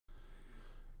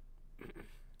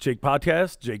Jake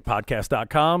Podcast,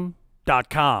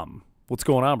 jakepodcast.com.com. What's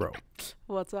going on, bro?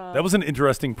 What's up? That was an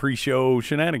interesting pre-show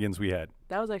shenanigans we had.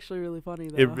 That was actually really funny,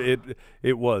 though.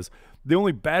 It was. The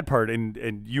only bad part,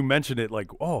 and you mentioned it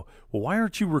like, oh, well, why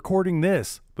aren't you recording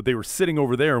this? But they were sitting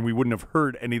over there, and we wouldn't have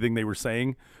heard anything they were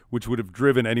saying, which would have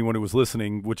driven anyone who was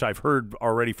listening, which I've heard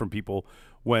already from people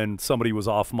when somebody was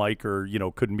off mic or,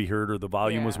 couldn't be heard or the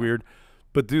volume was weird.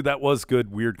 But, dude, that was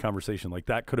good, weird conversation. Like,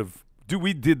 that could have –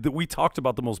 dude, we talked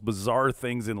about the most bizarre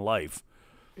things in life.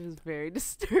 It was very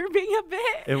disturbing a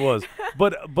bit. It was.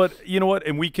 But you know what?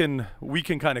 And we can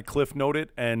kind of cliff note it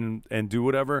and do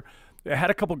whatever. I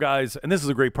had a couple guys, and this is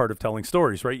a great part of telling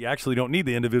stories, right? You actually don't need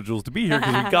the individuals to be here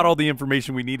because we got all the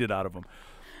information we needed out of them.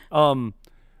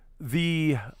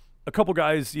 A couple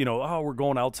guys, we're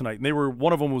going out tonight, and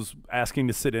one of them was asking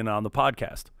to sit in on the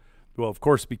podcast. Well, of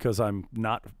course, because I'm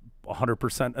not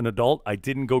 100% an adult, I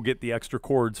didn't go get the extra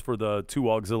cords for the 2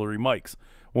 auxiliary mics.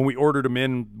 When we ordered them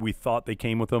in, we thought they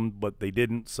came with them, but they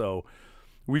didn't, so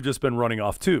we've just been running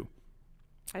off 2.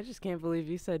 I just can't believe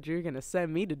you said you were going to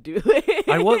send me to do it.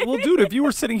 Well, dude, if you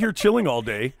were sitting here chilling all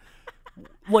day,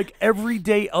 like every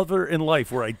day other in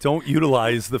life where I don't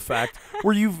utilize the fact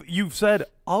where you've said,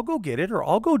 I'll go get it or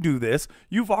I'll go do this.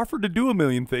 You've offered to do a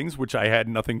million things, which I had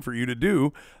nothing for you to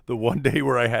do. The one day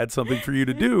where I had something for you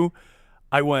to do,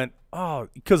 I went, oh,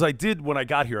 because I did when I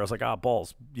got here. I was like,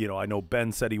 balls. I know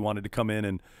Ben said he wanted to come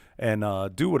in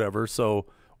and do whatever. So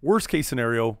worst case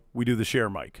scenario, we do the share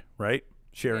mic, right?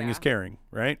 Sharing is caring,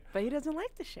 right? But he doesn't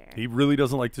like to share. He really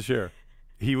doesn't like to share.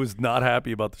 He was not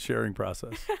happy about the sharing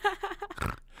process.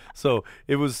 So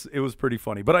it was pretty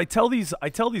funny. But I tell these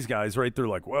guys, right? They're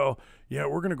like, well, yeah,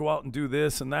 we're gonna go out and do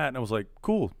this and that. And I was like,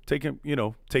 cool, take an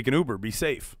Uber, be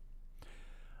safe.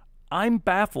 I'm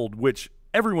baffled, which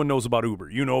everyone knows about Uber.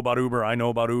 You know about Uber. I know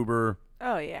about Uber.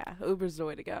 Oh, yeah. Uber's the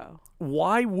way to go.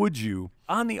 Why would you,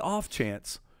 on the off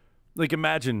chance, like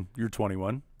imagine you're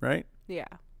 21, right? Yeah.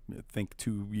 Think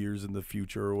 2 years in the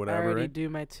future or whatever. I already right? do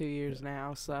my 2 years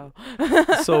now, so.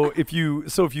 So if you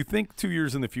think 2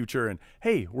 years in the future and,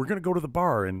 hey, we're going to go to the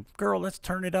bar and, girl, let's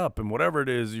turn it up and whatever it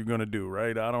is you're going to do,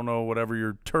 right? I don't know whatever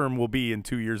your term will be in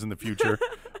 2 years in the future,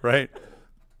 right?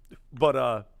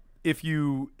 But if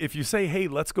you say, hey,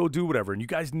 let's go do whatever, and you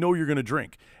guys know you're going to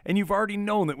drink, and you've already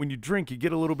known that when you drink, you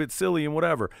get a little bit silly and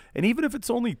whatever, and even if it's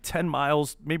only 10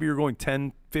 miles, maybe you're going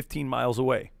 10, 15 miles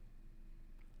away,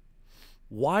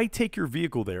 why take your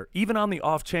vehicle there, even on the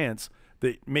off chance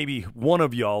that maybe one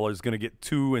of y'all is going to get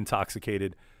too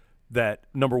intoxicated that,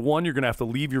 number one, you're going to have to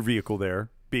leave your vehicle there,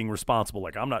 being responsible,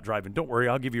 like, I'm not driving, don't worry,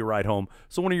 I'll give you a ride home.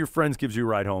 So one of your friends gives you a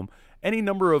ride home. Any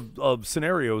number of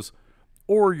scenarios.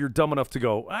 Or you're dumb enough to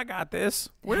go, I got this.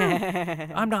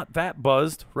 I'm not that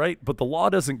buzzed, right? But the law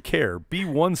doesn't care. Be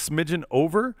one smidgen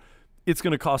over, it's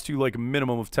going to cost you like a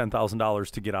minimum of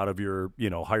 $10,000 to get out of your,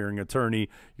 hiring an attorney,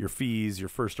 your fees, your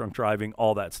first drunk driving,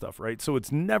 all that stuff, right? So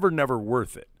it's never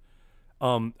worth it.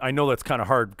 I know that's kind of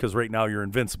hard because right now you're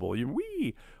invincible.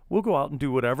 We'll go out and do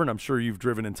whatever, and I'm sure you've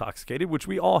driven intoxicated, which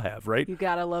we all have, right? You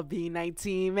gotta love being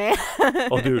 19, man.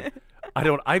 Oh, dude,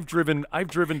 I've driven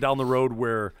down the road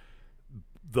where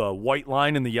the white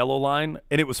line and the yellow line.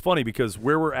 And it was funny because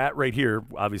where we're at right here,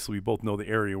 obviously we both know the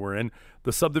area we're in,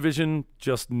 the subdivision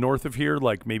just north of here,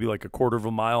 like maybe like a quarter of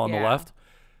a mile on the left,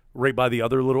 right by the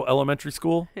other little elementary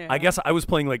school. Yeah. I guess I was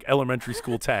playing like elementary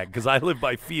school tag because I live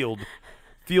by Field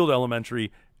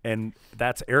Elementary, and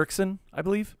that's Erickson, I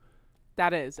believe.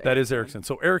 That is Erickson.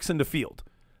 So Erickson to Field.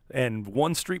 And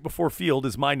one street before Field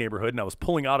is my neighborhood, and I was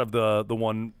pulling out of the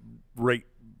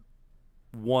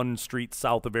one street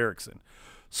south of Erickson.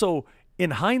 So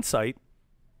in hindsight,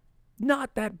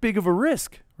 not that big of a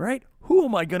risk, right? Who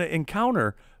am I going to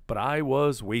encounter? But I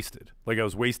was wasted. Like I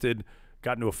was wasted,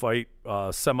 got into a fight,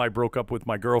 semi-broke up with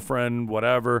my girlfriend,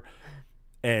 whatever,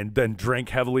 and then drank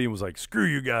heavily and was like, screw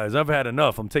you guys, I've had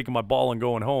enough. I'm taking my ball and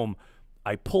going home.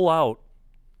 I pull out,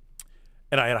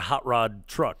 and I had a hot rod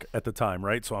truck at the time,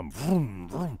 right? So I'm vroom,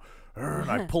 vroom, and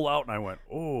I pull out, and I went,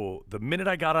 oh, the minute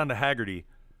I got onto Haggerty,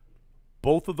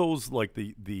 both of those, like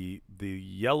the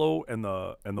yellow and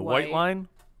the white line,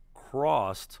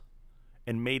 crossed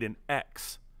and made an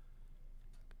X,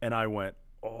 and I went,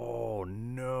 oh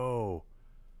no,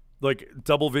 like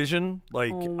double vision,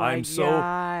 like oh my I'm so.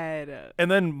 God.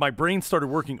 And then my brain started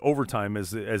working overtime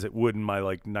as it would in my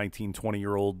like 19,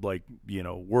 20-year-old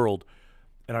world,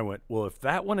 and I went, well, if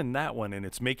that one and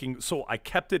it's making, so I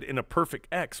kept it in a perfect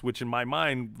X, which in my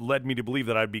mind led me to believe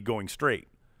that I'd be going straight.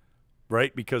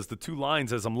 Right? Because the two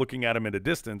lines, as I'm looking at them at a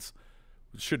distance,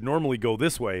 should normally go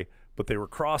this way, but they were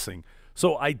crossing.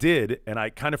 So I did, and I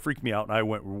kind of freaked me out, and I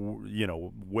went,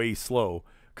 way slow,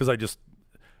 because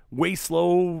way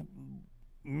slow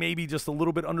maybe just a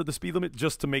little bit under the speed limit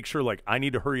just to make sure, like, I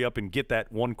need to hurry up and get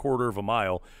that 1/4 of a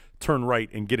mile, turn right,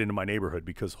 and get into my neighborhood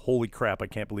because holy crap, I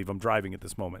can't believe I'm driving at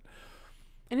this moment.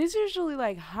 And it's usually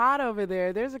like hot over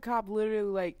there. There's a cop literally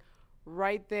like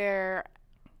right there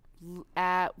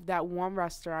at that one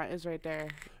restaurant is right there.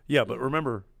 Yeah, but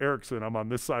remember, Erickson, I'm on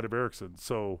this side of Erickson,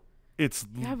 so it's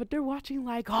Yeah, but they're watching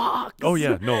like hawks. oh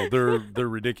yeah, no, they're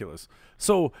ridiculous.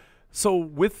 So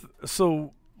with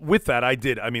that,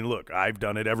 I mean, look, I've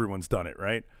done it, everyone's done it,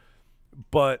 right?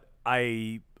 But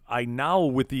I now,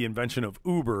 with the invention of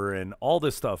Uber and all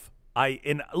this stuff, I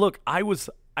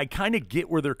kind of get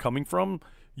where they're coming from.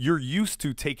 You're used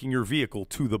to taking your vehicle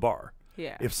to the bar.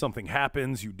 Yeah. If something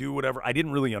happens, you do whatever. I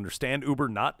didn't really understand Uber,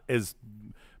 not as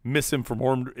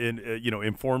misinformed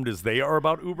informed as they are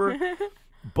about Uber,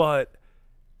 but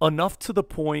enough to the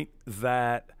point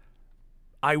that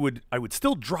I would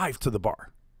still drive to the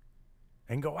bar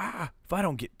and go, if I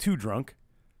don't get too drunk,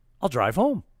 I'll drive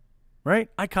home, right?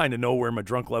 I kind of know where my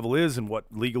drunk level is and what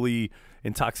legally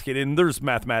intoxicated. And there's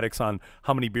mathematics on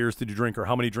how many beers did you drink or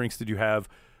how many drinks did you have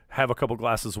a couple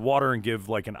glasses of water and give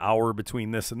like an hour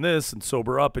between this and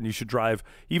sober up, and you should drive.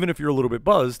 Even if you're a little bit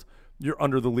buzzed, you're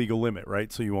under the legal limit,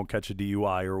 right? So you won't catch a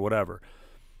DUI or whatever.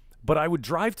 But I would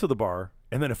drive to the bar,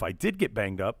 and then if I did get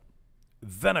banged up,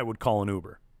 then I would call an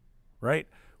Uber, right?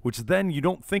 Which then you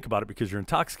don't think about it because you're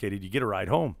intoxicated. You get a ride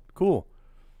home. Cool.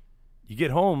 You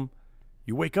get home,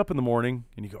 you wake up in the morning,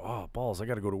 and you go, oh, balls, I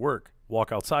got to go to work.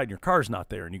 Walk outside, and your car's not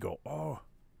there, and you go, oh,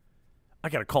 I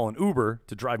got to call an Uber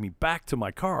to drive me back to my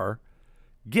car,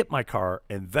 get my car,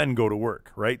 and then go to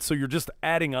work, right? So you're just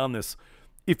adding on this.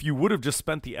 If you would have just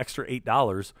spent the extra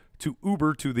 $8 to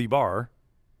Uber to the bar,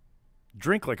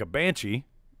 drink like a banshee,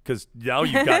 because now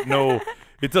you've got no,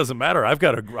 it doesn't matter. I've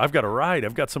got a ride.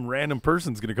 I've got some random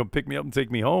person's going to come pick me up and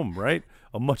take me home, right?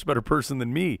 A much better person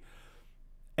than me.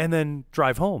 And then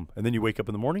drive home. And then you wake up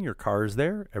in the morning, your car is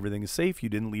there, everything is safe. You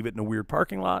didn't leave it in a weird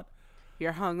parking lot.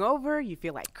 You're hungover. You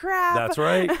feel like crap. That's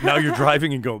right. Now you're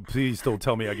driving and go, please don't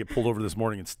tell me I get pulled over this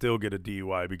morning and still get a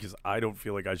DUI because I don't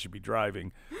feel like I should be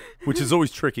driving, which is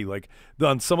always tricky. Like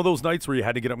on some of those nights where you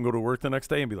had to get up and go to work the next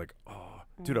day and be like, oh,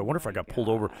 dude, I wonder if I got pulled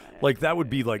over. Like that would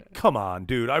be like, come on,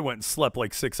 dude. I went and slept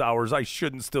like 6 hours. I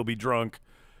shouldn't still be drunk.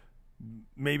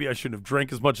 Maybe I shouldn't have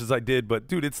drank as much as I did, but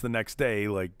dude, it's the next day.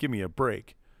 Like, give me a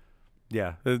break.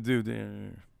 Yeah, dude,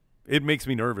 it makes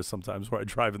me nervous sometimes where I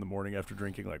drive in the morning after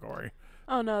drinking like Ori.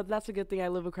 Oh, no, that's a good thing I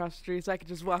live across the street, so I can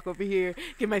just walk over here,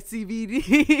 get my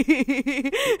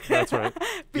CBD. That's right.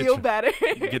 Feel better.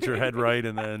 Get your head right,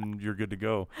 and then you're good to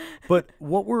go. But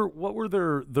what were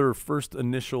their first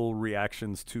initial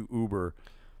reactions to Uber?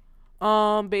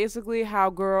 Basically how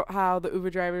the Uber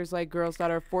drivers like girls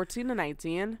that are 14 to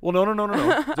 19. Well,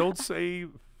 no. Don't say.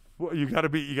 Well, you gotta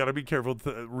be careful.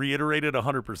 Reiterate it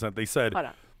 100%. They said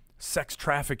sex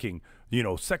trafficking.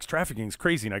 Sex trafficking is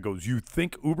crazy. And I goes, you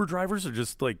think Uber drivers are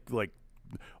just like,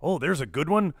 oh, there's a good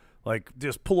one. Like,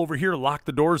 just pull over here, lock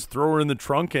the doors, throw her in the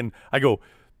trunk. And I go,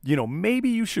 maybe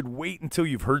you should wait until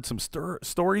you've heard some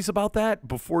stories about that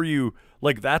before you,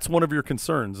 like, that's one of your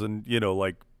concerns. And,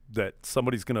 like that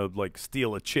somebody's going to like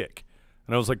steal a chick.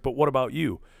 And I was like, but what about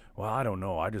you? Well, I don't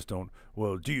know. I just don't.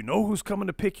 Well, do you know who's coming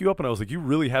to pick you up? And I was like, you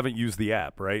really haven't used the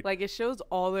app, right? Like, it shows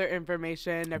all their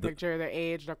information, their picture, their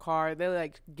age, their car. They,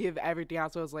 like, give everything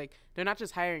out. So it's like, they're not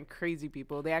just hiring crazy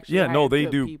people. They actually they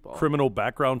do people. criminal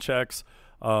background checks,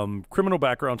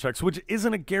 which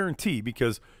isn't a guarantee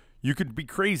because you could be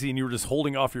crazy and you were just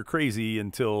holding off your crazy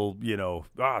until,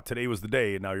 today was the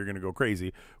day and now you're going to go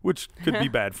crazy, which could be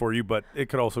bad for you, but it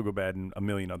could also go bad in a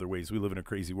million other ways. We live in a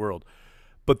crazy world.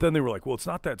 But then they were like, well, it's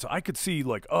not that. So I could see,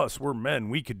 like, us, we're men,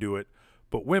 we could do it.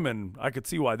 But women, I could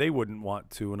see why they wouldn't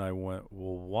want to. And I went,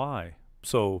 well, why?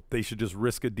 So they should just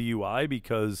risk a DUI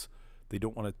because they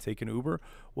don't want to take an Uber?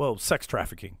 Well, sex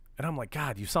trafficking. And I'm like,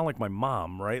 God, you sound like my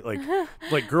mom, right?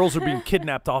 Like girls are being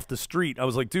kidnapped off the street. I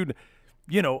was like, dude,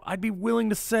 I'd be willing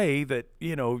to say that,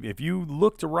 if you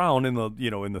looked around in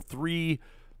the 3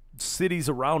 cities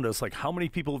around us, like how many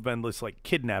people have been just like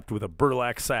kidnapped with a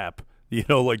burlap sack?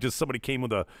 Like just somebody came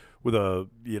with a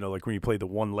like when you play the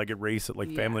one-legged race at like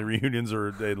family reunions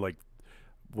or like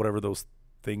whatever those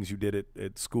things you did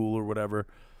at school or whatever.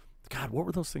 God, what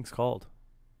were those things called?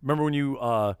 Remember when you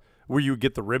where you would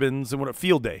get the ribbons and what a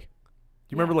field day? Do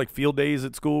you remember like field days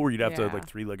at school where you'd have to like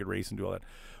 3-legged race and do all that?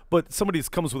 But somebody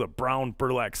comes with a brown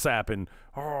burlap sack and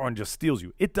just steals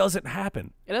you. It doesn't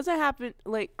happen. It doesn't happen.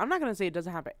 Like, I'm not gonna say it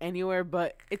doesn't happen anywhere,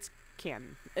 but it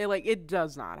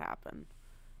does not happen.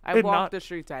 I walk the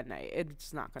streets at night.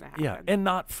 It's not going to happen. Yeah, and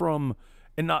not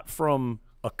from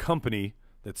a company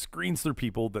that screens their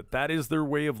people, that is their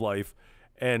way of life,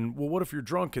 And well, what if you're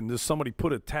drunk and there's somebody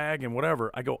put a tag and whatever?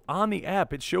 I go, on the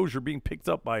app, it shows you're being picked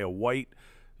up by a white,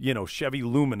 Chevy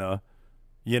Lumina,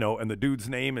 and the dude's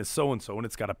name is so-and-so, and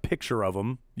it's got a picture of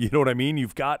him. You know what I mean?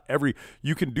 You've got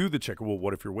you can do the check. Well,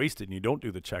 what if you're wasted and you don't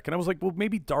do the check? And I was like, well,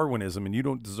 maybe Darwinism and you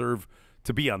don't deserve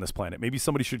to be on this planet. Maybe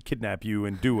somebody should kidnap you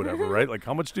and do whatever, right? Like,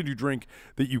 how much did you drink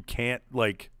that you can't,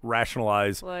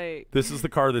 rationalize, this is the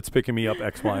car that's picking me up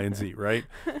X, Y, and Z, right?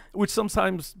 Which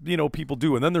sometimes, people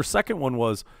do. And then their second one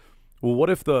was, well,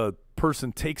 what if the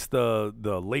person takes the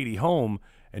lady home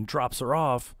and drops her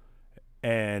off,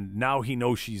 and now he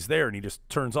knows she's there, and he just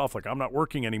turns off, like, I'm not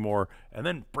working anymore, and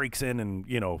then breaks in and,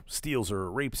 steals her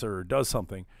or rapes her or does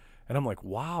something. And I'm like,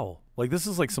 wow. Like, this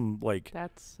is like some,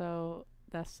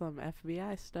 That's some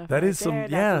FBI stuff. That is some,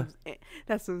 yeah.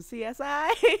 That's some CSI.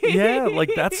 Yeah,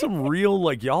 that's some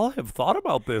real, y'all have thought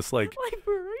about this. Like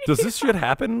for real. Does this shit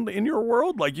happen in your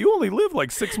world? Like, you only live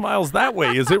 6 miles that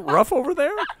way. Is it rough over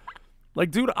there?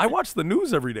 Dude, I watch the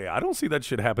news every day. I don't see that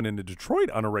shit happen in Detroit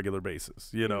on a regular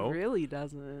basis, It really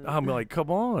doesn't. I'm like,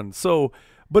 come on. So,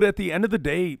 but at the end of the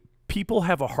day, people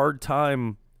have a hard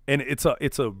time, and it's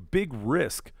a big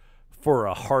risk for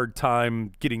a hard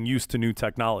time getting used to new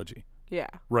technology. Yeah.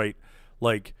 Right.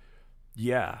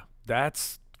 Yeah,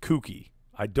 that's kooky.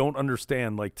 I don't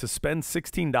understand. To spend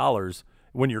 $16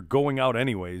 when you're going out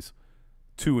anyways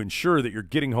to ensure that you're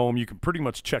getting home, you can pretty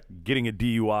much check getting a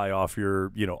DUI off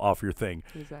your thing.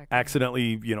 Exactly.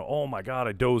 Accidentally, oh my God,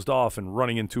 I dozed off and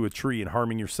running into a tree and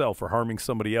harming yourself or harming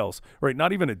somebody else. Right.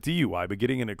 Not even a DUI, but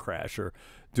getting in a crash or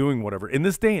doing whatever. In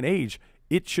this day and age,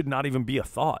 it should not even be a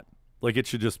thought. It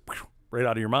should just right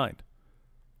out of your mind.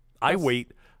 I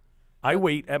wait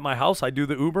at my house. I do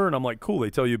the Uber, and I'm like, cool.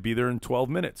 They tell you be there in 12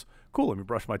 minutes. Cool. Let me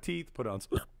brush my teeth, put on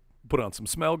some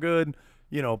smell good,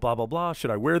 blah, blah, blah.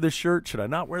 Should I wear this shirt? Should I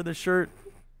not wear this shirt?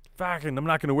 Fucking, I'm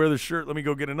not going to wear this shirt. Let me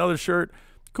go get another shirt.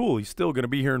 Cool. He's still going to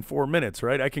be here in 4 minutes,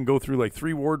 right? I can go through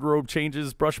 3 wardrobe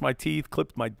changes, brush my teeth,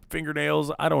 clip my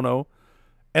fingernails. I don't know.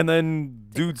 And then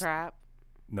dudes. Crap.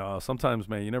 No, sometimes,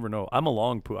 man, you never know. I'm a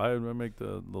long poo. I make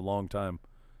the long time.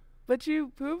 But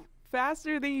you poop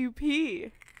faster than you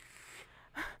pee.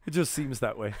 It just seems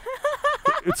that way.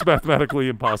 It's mathematically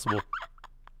impossible.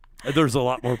 There's a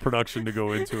lot more production to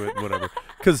go into it and whatever.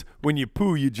 Because when you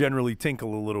poo, you generally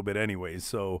tinkle a little bit anyways.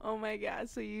 So. Oh my God!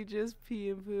 So you just pee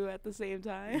and poo at the same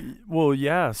time? Well,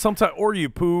 yeah. Sometimes, or you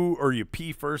poo, or you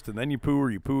pee first and then you poo, or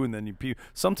you poo and then you pee.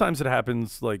 Sometimes it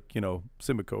happens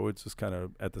Symbico. It's just kind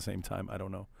of at the same time. I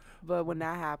don't know. But when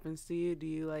that happens to you, do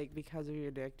you because of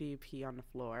your dick, do you pee on the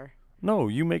floor? No,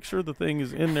 you make sure the thing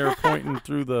is in there pointing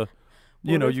through the.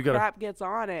 You gotta. Crap gets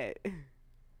on it.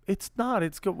 It's not.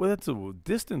 It's good. Well, that's a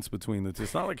distance between the two.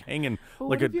 It's not hanging. But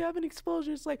what if you have an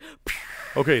explosion? It's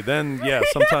Okay, then yeah.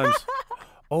 Sometimes.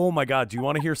 Oh my God. Do you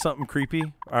want to hear something creepy?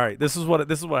 All right. This is what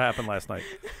happened last night.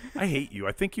 I hate you.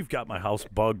 I think you've got my house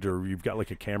bugged, or you've got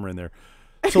a camera in there.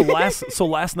 So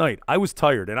last night I was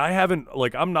tired, and I haven't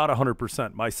I'm not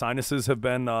 100%. My sinuses have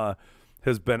been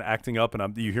acting up,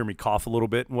 and you hear me cough a little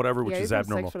bit and whatever, which is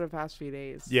abnormal. Sick for the past few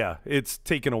days. Yeah, it's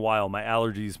taken a while. My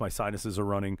allergies, my sinuses are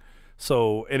running.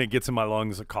 So, and it gets in my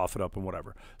lungs, I cough it up and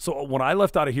whatever. So when I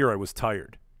left out of here, I was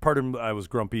tired. Part of I was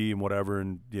grumpy and whatever,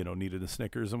 and needed a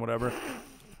Snickers and whatever.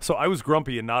 So I was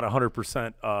grumpy and not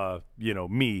 100%,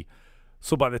 me.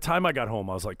 So by the time I got home,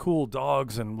 I was like, cool,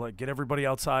 dogs, and get everybody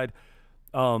outside.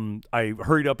 I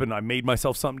hurried up and I made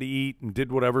myself something to eat and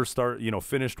did whatever,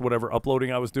 finished whatever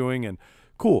uploading I was doing, and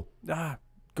cool.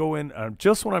 Go in.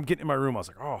 Just when I'm getting in my room, I was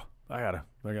like, oh, I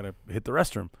gotta hit the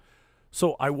restroom.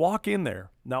 So I walk in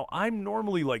there. Now I'm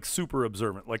normally super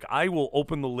observant. I will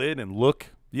open the lid and look,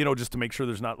 just to make sure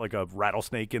there's not a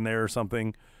rattlesnake in there or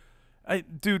something.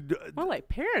 Dude. More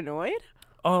paranoid.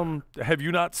 Have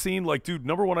you not seen dude?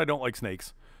 Number one, I don't like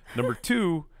snakes. Number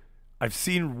two, I've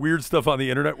seen weird stuff on the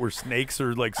internet where snakes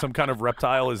or some kind of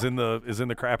reptile is in the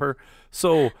crapper.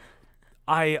 So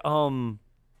I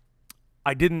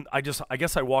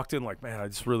guess I walked in man, I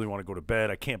just really want to go to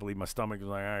bed. I can't believe my stomach is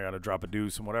I got to drop a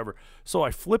deuce and whatever. So I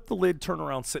flip the lid, turn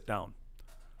around, sit down.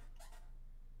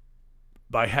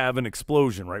 I have an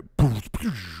explosion, right?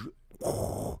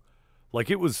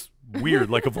 It was weird,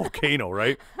 like a volcano,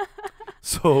 right?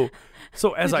 So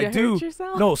as I do,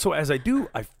 no, so as I do,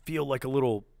 I feel a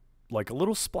little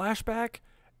splashback,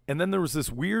 and then there was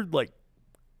this weird,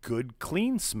 good,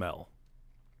 clean smell,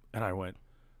 and I went,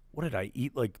 what did I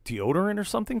eat? Deodorant or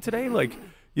something today?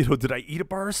 Did I eat a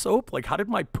bar of soap? How did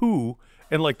my poo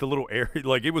and the little air,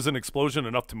 it was an explosion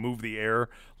enough to move the air,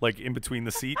 in between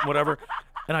the seat and whatever.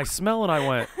 And I smell and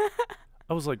I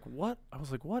was like, what? I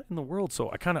was like, what in the world?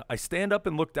 So I stand up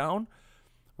and look down.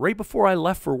 Right before I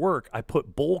left for work, I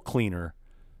put bowl cleaner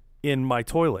in my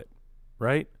toilet,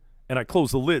 right? And I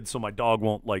close the lid so my dog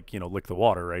won't lick the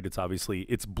water, right?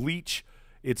 It's bleach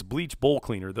bowl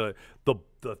cleaner. The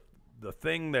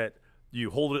thing that you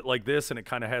hold it like this and it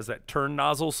kind of has that turn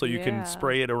nozzle so you can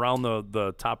spray it around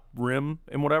the top rim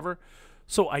and whatever.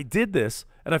 So I did this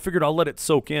and I figured I'll let it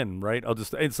soak in, right?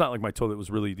 It's not like my toilet was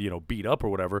really, beat up or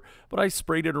whatever, but I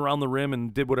sprayed it around the rim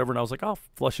and did whatever. And I was like, I'll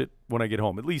flush it when I get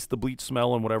home. At least the bleach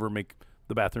smell and whatever make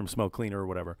the bathroom smell cleaner or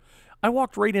whatever. I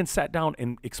walked right in, sat down,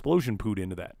 and explosion pooed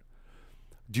into that.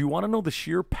 Do you want to know the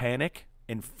sheer panic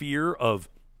and fear of,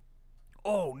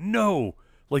 oh no,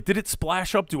 like, did it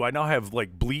splash up? Do I now have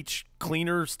like bleach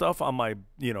cleaner stuff on my,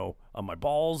 on my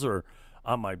balls or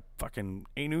on my fucking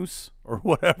anus or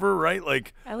whatever, right?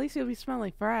 Like, at least you'll be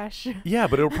smelling fresh. Yeah,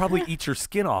 but it'll probably eat your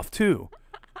skin off too.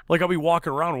 Like, I'll be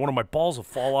walking around and one of my balls will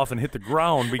fall off and hit the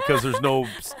ground because there's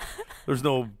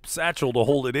no satchel to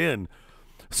hold it in.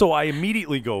 So I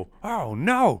immediately go, oh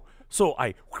no. So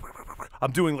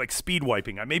I'm doing like speed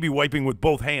wiping. I may be wiping with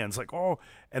both hands, like, oh,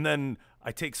 and then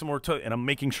I take some more and I'm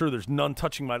making sure there's none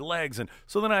touching my legs. And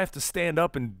so then I have to stand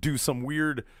up and do some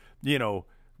weird,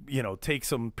 take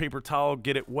some paper towel,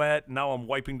 get it wet. Now I'm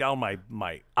wiping down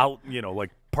my out,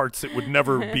 like parts that would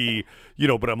never be,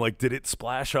 but I'm like, did it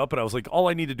splash up? And I was like, all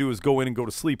I need to do is go in and go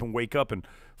to sleep and wake up and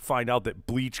find out that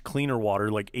bleach cleaner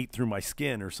water like ate through my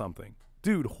skin or something.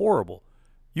 Dude, horrible.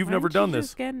 You've never done this.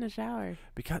 Just get in the shower.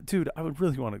 Because, dude, I would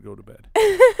really want to go to bed.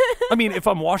 I mean, if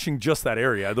I'm washing just that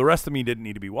area, the rest of me didn't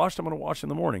need to be washed. I'm going to wash in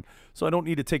the morning. So I don't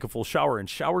need to take a full shower. And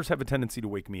showers have a tendency to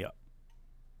wake me up.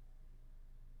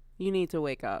 You need to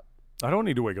wake up. I don't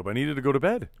need to wake up. I needed to go to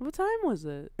bed. What time was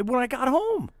it? When I got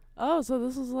home. Oh, so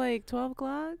this was like 12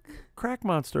 o'clock? Crack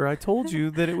monster, I told you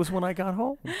that it was when I got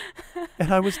home.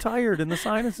 And I was tired in the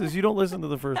sinuses. You don't listen to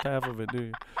the first half of it, do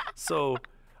you? So,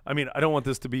 I mean, I don't want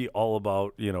this to be all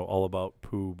about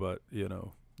poo, but,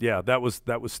 yeah, that was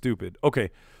stupid. Okay,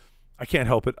 I can't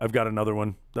help it. I've got another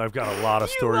one. I've got a lot of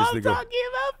stories to go. You love talking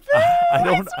about poo. I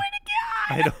swear to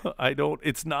God. I don't.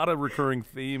 It's not a recurring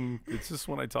theme. It's just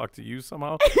when I talk to you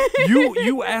somehow.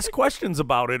 You ask questions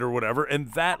about it or whatever,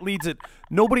 and that leads it.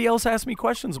 Nobody else asks me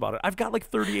questions about it. I've got like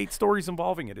 38 stories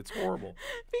involving it. It's horrible.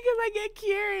 Because I get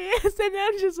curious, and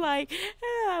I'm just like,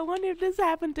 I wonder if this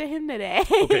happened to him today.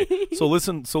 Okay, so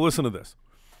listen to this.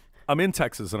 I'm in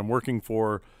Texas, and I'm working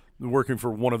for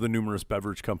one of the numerous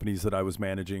beverage companies that I was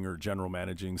managing or general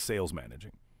managing, sales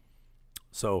managing.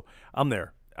 So I'm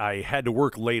there. I had to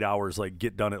work late hours, like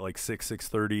get done at like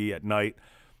 6:30 at night.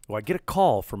 Well, I get a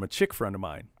call from a chick friend of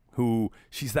mine who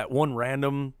she's that one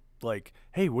random like,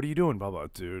 hey, what are you doing? Blah, blah,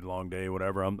 dude, long day,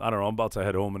 whatever. I don't know. I'm about to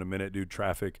head home in a minute, dude,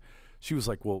 traffic. She was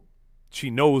like, well, she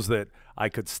knows that I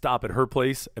could stop at her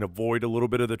place and avoid a little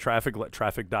bit of the traffic, let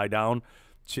traffic die down.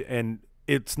 And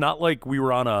it's not like we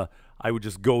were I would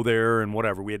just go there and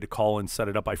whatever. We had to call and set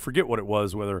it up. I forget what it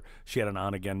was, whether she had an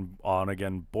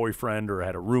on-again boyfriend or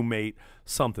had a roommate,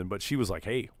 something. But she was like,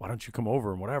 hey, why don't you come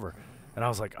over and whatever. And I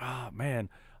was like, man.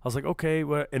 I was like, okay.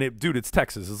 Well, and dude, it's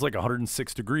Texas. It's like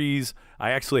 106 degrees. I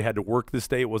actually had to work this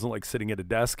day. It wasn't like sitting at a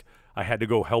desk. I had to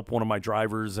go help one of my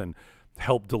drivers and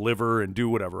help deliver and do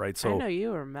whatever, right? So I know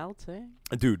you were melting.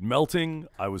 Dude, melting.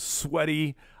 I was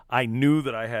sweaty. I knew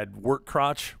that I had work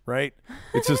crotch, right?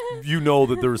 It's just,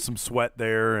 that there was some sweat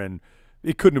there and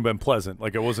it couldn't have been pleasant.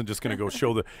 Like I wasn't just going to go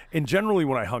show and generally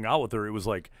when I hung out with her, it was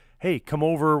like, hey, come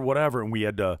over, whatever. And we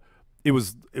had to, it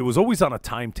was always on a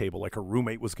timetable. Like her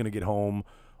roommate was going to get home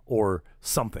or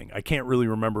something. I can't really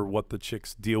remember what the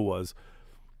chick's deal was.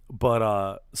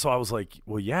 But, so I was like,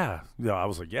 well, yeah, I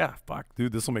was like, yeah, fuck,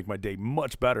 dude, this will make my day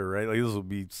much better, right? Like this will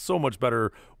be so much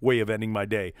better way of ending my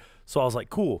day. So I was like,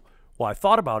 cool. Well, I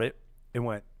thought about it and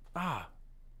went,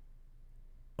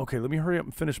 okay, let me hurry up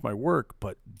and finish my work.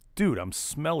 But, dude, I'm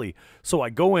smelly. So I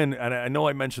go in, and I know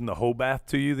I mentioned the hoe bath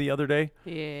to you the other day.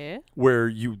 Yeah.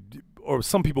 Where or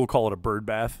some people call it a bird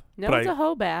bath. No, it's a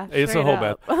hoe bath. It's a hoe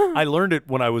bath. I learned it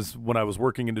when I was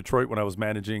working in Detroit, when I was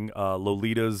managing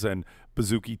Lolitas and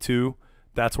Bazooki 2.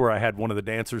 That's where I had one of the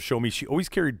dancers show me. She always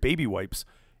carried baby wipes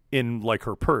in like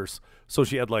her purse. So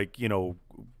she had like,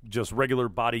 just regular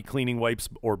body cleaning wipes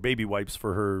or baby wipes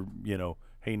for her,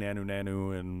 hey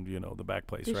nanu and, the back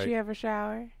place, right? Did she ever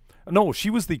shower? No, she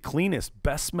was the cleanest,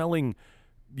 best smelling,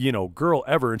 girl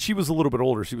ever. And she was a little bit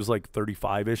older. She was like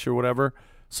 35-ish or whatever.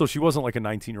 So she wasn't like a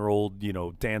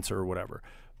 19-year-old, dancer or whatever.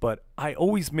 But I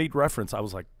always made reference. I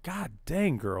was like, God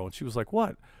dang, girl. And she was like, what?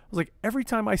 I was like, every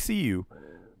time I see you,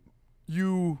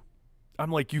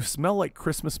 I'm like, you smell like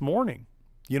Christmas morning.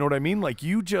 You know what I mean? Like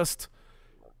you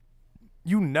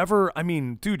never, I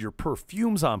mean, dude, your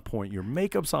perfume's on point. Your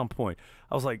makeup's on point.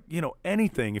 I was like,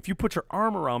 anything. If you put your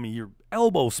arm around me, your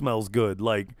elbow smells good.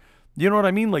 Like, You know what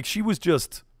I mean? Like she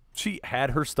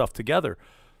had her stuff together.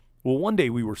 Well, one day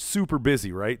we were super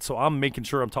busy, right? So I'm making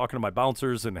sure I'm talking to my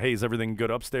bouncers and, hey, is everything good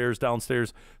upstairs,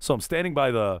 downstairs? So I'm standing by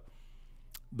the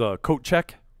coat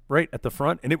check right at the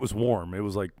front, and it was warm. It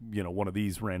was like, one of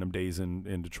these random days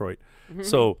in Detroit.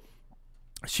 So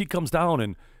she comes down,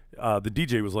 and the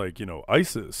DJ was like,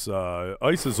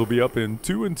 ISIS will be up in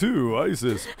 2 and 2.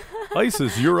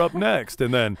 ISIS, you're up next.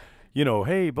 And then,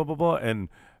 hey, blah, blah, blah. And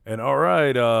all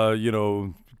right,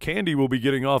 Candy will be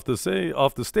getting off the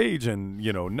stage, and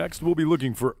next we'll be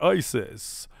looking for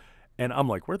ISIS. And I'm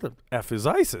like, where the F is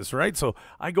ISIS, right? So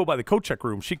I go by the coat check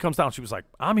room. She comes down. She was like,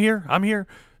 I'm here.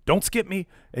 Don't skip me.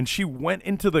 And she went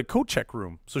into the coat check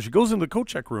room. So she goes into the coat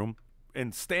check room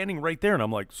and standing right there. And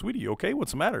I'm like, sweetie, you okay?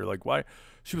 What's the matter? Like, why?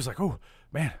 She was like, oh,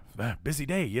 man, busy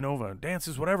day,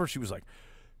 dances, whatever. She was like,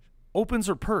 opens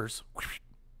her purse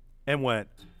and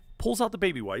pulls out the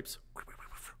baby wipes.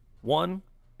 One.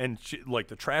 And she, like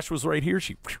the trash was right here.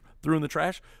 She threw in the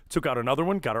trash, took out another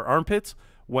one, got her armpits,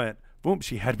 went, boom.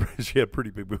 She had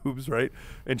pretty big boobs, right?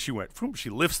 And she went, boom.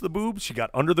 She lifts the boobs. She got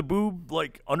under the boob,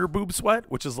 like under boob sweat,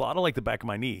 which is a lot of like the back of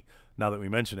my knee. Now that we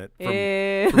mention it from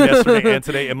yesterday and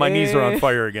today, and my knees are on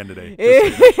fire again today.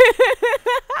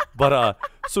 But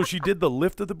so she did the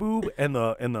lift of the boob and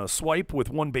the swipe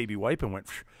with one baby wipe and went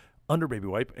under baby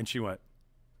wipe, and she went,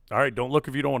 all right, don't look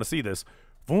if you don't want to see this.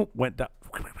 Boom, went down.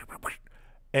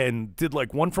 And did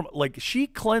like one from like she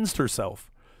cleansed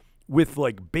herself with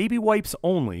like baby wipes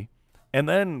only, and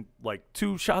then like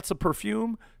 2 shots of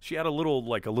perfume. She had a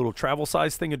little travel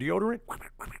size thing of deodorant,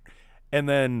 and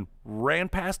then ran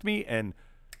past me. And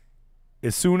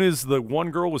as soon as the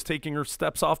one girl was taking her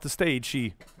steps off the stage,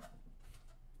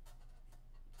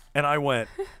 and I went,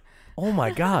 oh my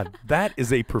God, that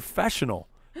is a professional.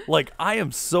 Like I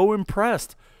am so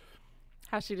impressed.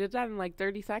 How she did that in like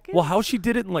 30 seconds? Well, how she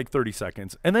did it in like 30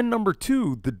 seconds. And then number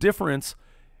 2, the difference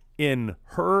in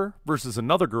her versus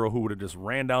another girl who would have just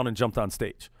ran down and jumped on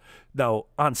stage. Now,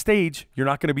 on stage, you're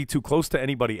not going to be too close to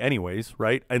anybody anyways,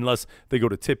 right? Unless they go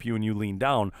to tip you and you lean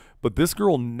down. But this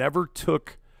girl never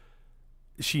took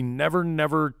the...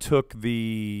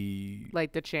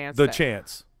 Like the chance. The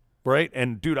chance. Right?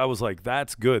 And dude, I was like,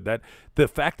 that's good. That the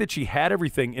fact that she had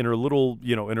everything in her little,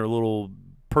 in her little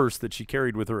purse that she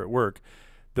carried with her at work,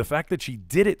 the fact that she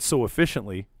did it so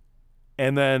efficiently,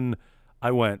 and then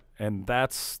I went, and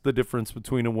that's the difference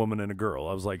between a woman and a girl.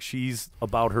 I was like, she's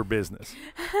about her business.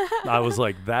 I was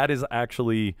like, that is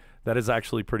actually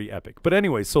pretty epic. But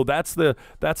anyway, so that's the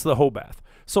hoe bath.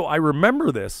 So I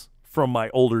remember this from my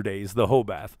older days, the hoe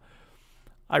bath.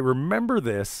 I remember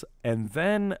this, and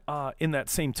then in that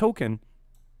same token,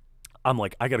 I'm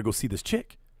like, I got to go see this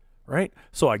chick. Right?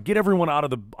 So I get everyone out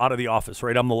of the office,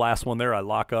 right? I'm the last one there. I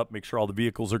lock up, make sure all the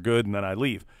vehicles are good, and then I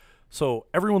leave. So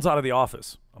everyone's out of the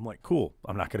office. I'm like, cool.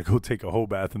 I'm not going to go take a hoe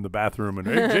bath in the bathroom and,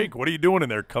 hey, Jake, what are you doing in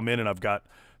there? Come in, and I've got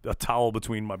a towel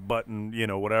between my butt and,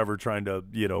 whatever, trying to,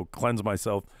 cleanse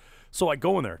myself. So I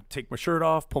go in there, take my shirt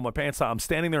off, pull my pants down. I'm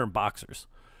standing there in boxers.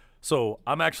 So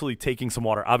I'm actually taking some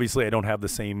water. Obviously, I don't have the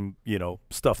same,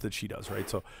 stuff that she does, right?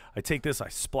 So I take this, I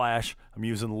splash. I'm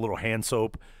using a little hand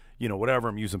soap. Whatever,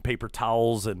 I'm using paper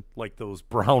towels and like those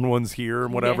brown ones here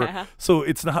and whatever. Yeah. So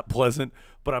it's not pleasant,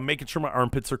 but I'm making sure my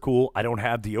armpits are cool. I don't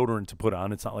have deodorant to put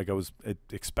on. It's not like I was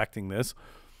expecting this.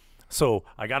 So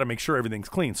I got to make sure everything's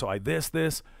clean. So I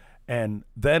this, and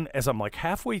then as I'm like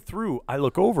halfway through, I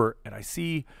look over and I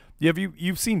see,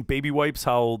 you've seen baby wipes,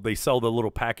 how they sell the little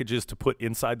packages to put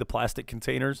inside the plastic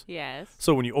containers? Yes.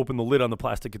 So when you open the lid on the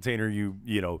plastic container,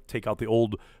 you take out the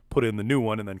old, put in the new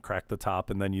one, and then crack the top,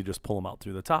 and then you just pull them out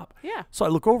through the top. Yeah. So I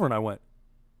look over and I went,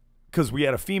 because we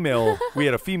had a female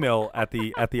at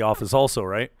the office also,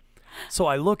 right? So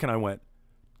I look and I went,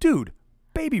 dude,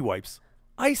 baby wipes,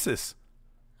 ISIS,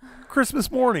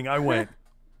 Christmas morning. I went,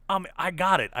 I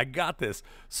got it. I got this.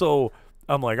 So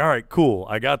I'm like, all right, cool.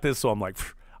 I got this. So I'm like,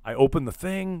 I open the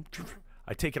thing,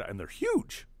 I take it out, and they're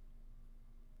huge,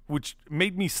 which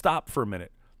made me stop for a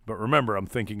minute. But remember, I'm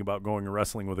thinking about going and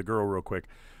wrestling with a girl real quick.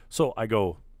 So I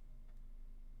go,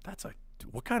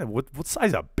 what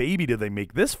size of baby did they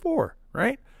make this for,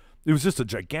 right? It was just a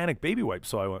gigantic baby wipe.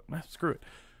 So I went, screw it.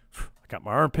 I got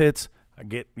my armpits. I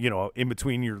get, in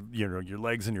between your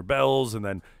legs and your bells, and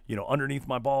then, underneath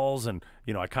my balls, and,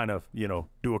 I kind of,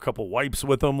 do a couple wipes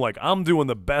with them. Like I'm doing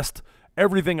the best,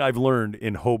 everything I've learned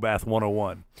in Hoe Bath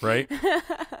 101, right?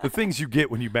 The things you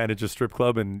get when you manage a strip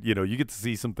club, and, you get to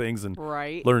see some things and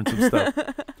learn some stuff.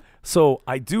 So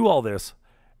I do all this,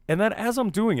 and then as I'm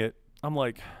doing it, I'm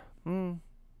like,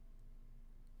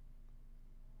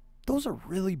 those are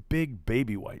really big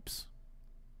baby wipes.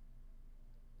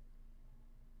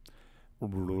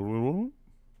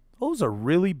 Those are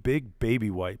really big baby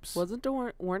wipes.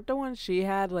 Weren't the ones she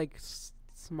had like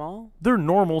small? They're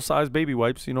normal size baby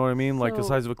wipes, you know what I mean? Like the So-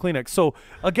 size of a Kleenex. So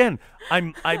again,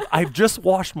 I've just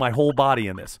washed my whole body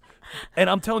in this. And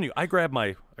I'm telling you, I grabbed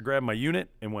my unit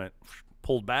and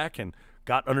pulled back and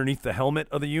got underneath the helmet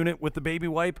of the unit with the baby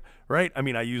wipe, right? I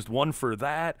mean, I used one for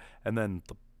that and then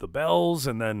the bells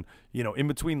and then, you know, in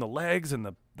between the legs and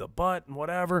the butt and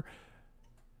whatever.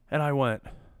 And I went,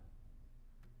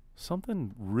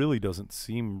 something really doesn't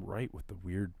seem right with the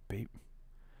weird baby.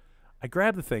 I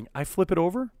grab the thing, I flip it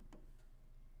over.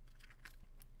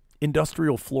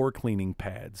 Industrial floor cleaning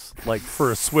pads, like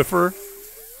for a Swiffer.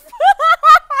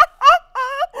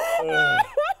 Oh.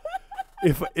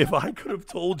 If I could have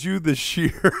told you the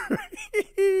sheer,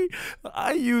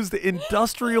 I used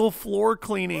industrial floor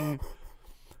cleaning.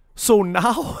 So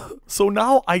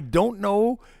now I don't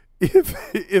know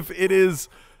if it is.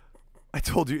 I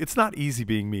told you it's not easy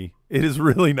being me. It is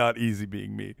really not easy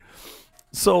being me.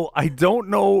 So I don't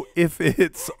know if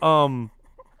it's that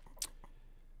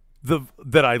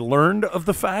I learned of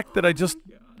the fact that I just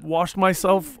washed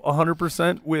myself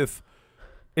 100% with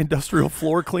industrial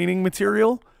floor cleaning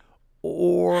material,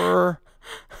 or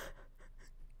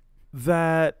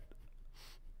that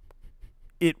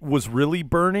it was really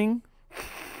burning,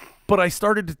 but I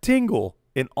started to tingle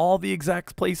in all the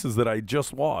exact places that I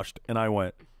just washed, and I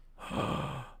went,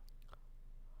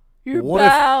 Your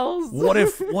bowels. what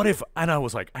if, and I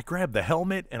was like, I grabbed the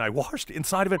helmet and I washed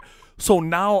inside of it. So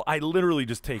now I literally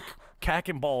just take cack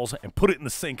and balls and put it in the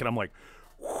sink, and I'm like,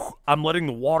 I'm letting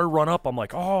the water run up. I'm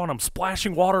like, oh, and I'm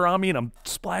splashing water on me, and I'm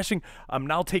splashing. I'm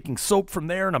now taking soap from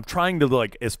there, and I'm trying to,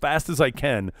 like, as fast as I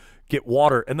can, get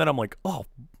water. And then I'm like, oh,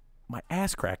 my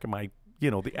ass crack and my,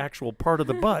 you know, the actual part of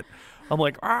the butt. I'm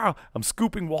like, I'm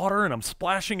scooping water, and I'm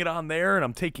splashing it on there, and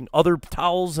I'm taking other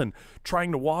towels and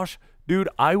trying to wash. Dude,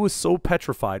 I was so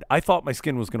petrified. I thought my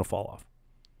skin was going to fall off.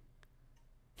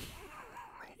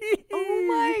 Oh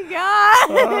my god.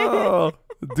 Oh,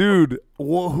 dude,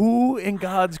 who in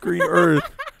God's green earth?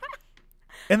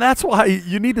 And that's why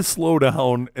you need to slow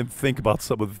down and think about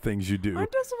some of the things you do.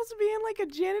 Aren't those supposed to be in like a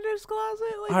janitor's closet?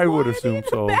 Like, I would why are they assume in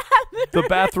so. The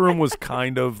bathroom was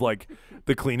kind of like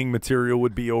the cleaning material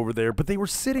would be over there, but they were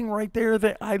sitting right there.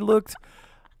 That I looked.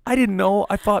 I didn't know.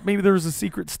 I thought maybe there was a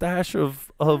secret stash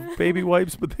of baby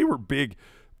wipes, but they were big.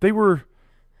 They were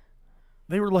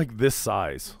like this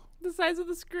size. The size of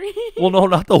the screen. Well, no,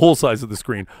 not the whole size of the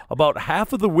screen. About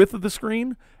half of the width of the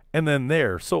screen, and then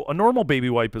there. So a normal baby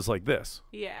wipe is like this,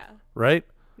 Yeah. right?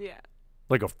 Yeah.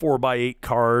 Like a 4x8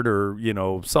 card, or, you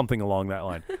know, something along that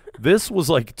line. This was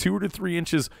like 2 to 3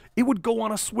 inches. It would go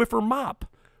on a Swiffer mop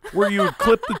where you would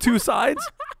clip the two sides.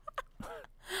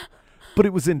 But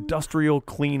it was industrial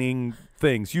cleaning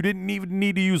things. You didn't even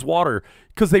need to use water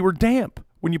because they were damp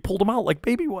when you pulled them out like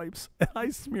baby wipes. And I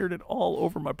smeared it all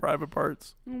over my private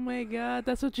parts. Oh my god,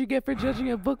 that's what you get for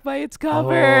judging a book by its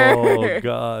cover. Oh,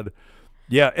 God.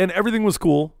 Yeah, and everything was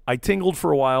cool. I tingled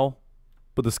for a while,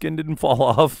 but the skin didn't fall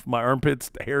off. My armpits,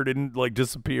 the hair didn't, like,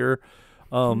 disappear.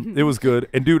 It was good.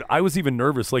 And, dude, I was even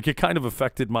nervous. Like, it kind of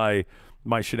affected my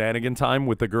shenanigan time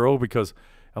with the girl, because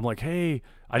I'm like, hey,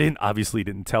 I obviously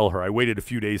didn't tell her. I waited a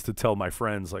few days to tell my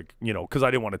friends, like, you know, because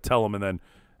I didn't want to tell them, and then,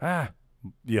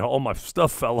 you know, all my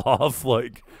stuff fell off.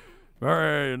 Like, all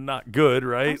right, not good,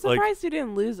 right? I'm surprised like, you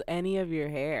didn't lose any of your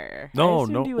hair. No, I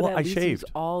assumed no. You would Well, at I least shaved. use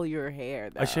all your hair,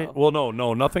 though. I shaved. Well,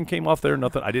 no, nothing came off there.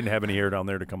 Nothing. I didn't have any hair down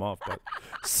there to come off, but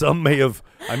I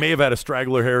may have had a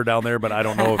straggler hair down there, but I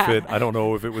don't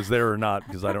know if it was there or not,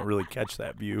 because I don't really catch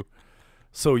that view.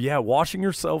 So yeah, washing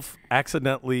yourself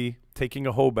accidentally, taking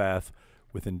a hoe bath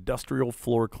with industrial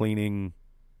floor cleaning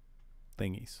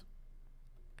thingies.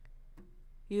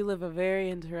 You live a very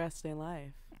interesting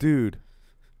life. Dude,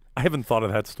 I haven't thought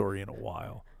of that story in a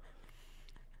while.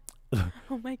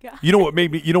 Oh my god. You know what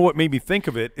made me think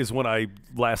of it is when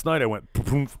last night I went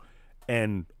poof,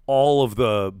 and all of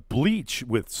the bleach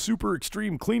with super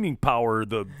extreme cleaning power,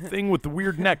 the thing with the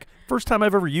weird neck. First time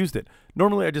I've ever used it.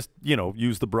 Normally I just, you know,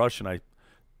 use the brush and I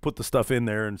put the stuff in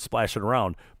there and splash it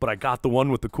around. But I got the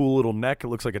one with the cool little neck. It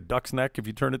looks like a duck's neck if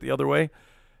you turn it the other way.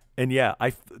 And yeah,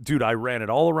 I ran it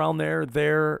all around there,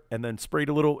 and then sprayed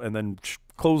a little, and then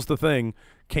closed the thing,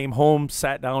 came home,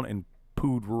 sat down, and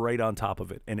pooed right on top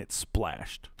of it, and it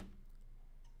splashed.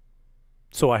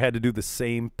 So I had to do the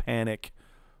same panic,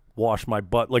 wash my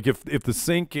butt. Like if the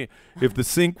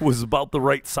sink was about the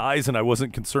right size and I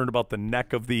wasn't concerned about the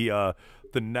neck of the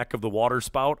water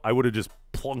spout, I would have just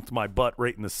plunked my butt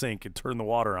right in the sink and turned the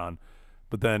water on.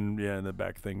 But then, yeah, the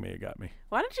back thing may have got me.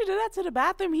 Why don't you do that to the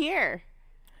bathroom here?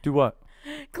 Do what?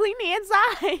 Clean the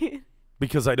inside.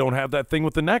 Because I don't have that thing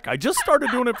with the neck. I just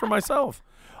started doing it for myself.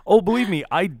 Oh, believe me,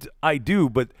 I do.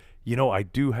 But, I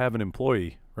do have an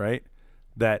employee, right,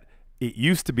 that it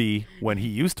used to be when he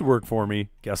used to work for me,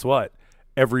 guess what?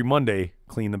 Every Monday,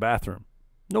 clean the bathroom.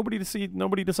 Nobody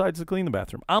decides to clean the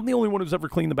bathroom. I'm the only one who's ever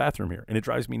cleaned the bathroom here, and it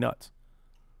drives me nuts.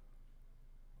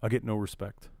 I get no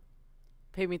respect.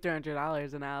 Pay me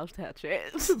 $300 and I'll touch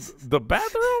it. The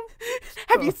bathroom?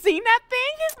 Have you seen that thing?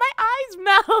 My eyes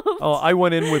melt. Oh, I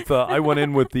went in with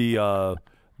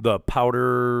the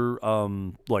powder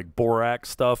like borax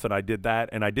stuff, and I did that,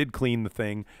 and I did clean the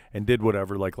thing and did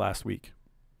whatever like last week.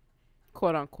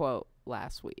 Quote unquote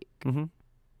last week. Mm-hmm.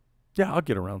 Yeah, I'll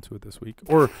get around to it this week.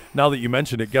 Or now that you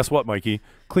mentioned it, guess what, Mikey?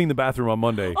 Clean the bathroom on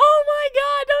Monday. Oh my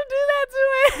God, don't do that to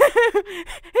him.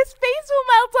 His face will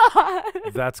melt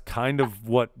off. That's kind of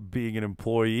what being an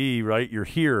employee, right? You're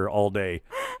here all day.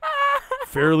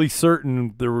 Fairly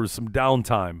certain there was some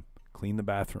downtime. Clean the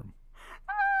bathroom.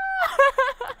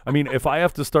 I mean, if I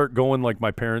have to start going like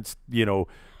my parents,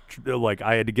 like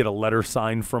I had to get a letter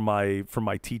signed from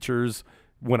my teachers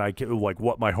when like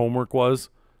what my homework was.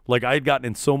 Like I had gotten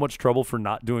in so much trouble for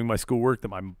not doing my schoolwork that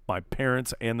my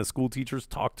parents and the school teachers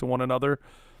talked to one another.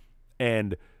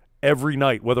 And every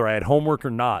night, whether I had homework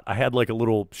or not, I had like a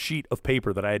little sheet of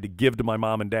paper that I had to give to my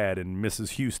mom and dad and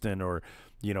Mrs. Houston or,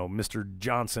 Mr.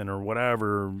 Johnson or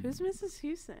whatever. Who's Mrs.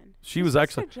 Houston? She was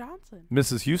actually Mr. Johnson.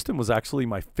 Mrs. Houston was actually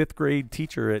my 5th grade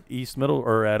teacher at East Middle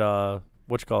or at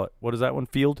what is that one?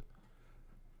 Field?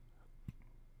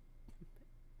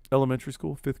 Elementary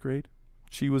school, 5th grade.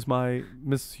 She was my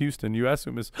Mrs. Houston. You asked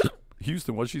who Miss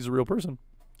Houston was. She's a real person.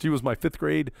 She was my 5th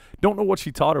grade. Don't know what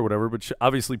she taught or whatever, but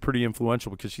obviously pretty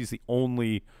influential because she's the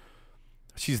only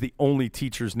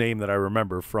teacher's name that I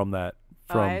remember from that.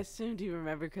 I assumed you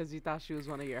remember because you thought she was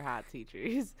one of your hot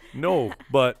teachers. No,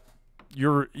 but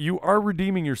you are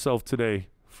redeeming yourself today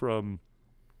from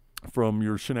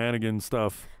your shenanigan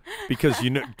stuff because you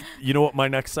know what my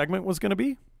next segment was going to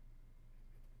be?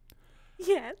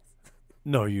 Yes.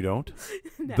 No, you don't.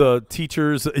 No. The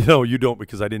teachers, no, you don't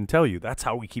because I didn't tell you. That's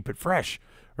how we keep it fresh,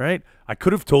 right? I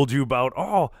could have told you about,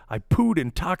 I pooed in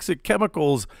toxic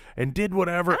chemicals and did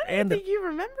whatever. I don't think you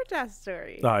remembered that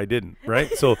story. No, I didn't,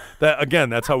 right? So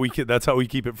that's how we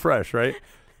keep it fresh, right?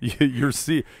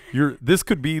 This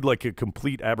could be like a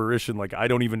complete aberration. Like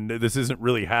this isn't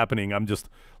really happening. I'm just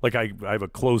like I have a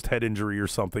closed head injury or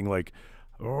something. Like,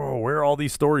 where all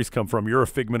these stories come from? You're a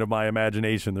figment of my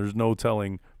imagination. There's no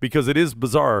telling because it is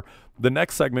bizarre. The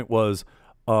next segment was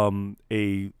I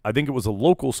think it was a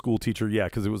local school teacher. Yeah,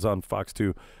 because it was on Fox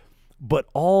 2. But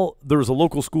there was a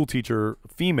local school teacher,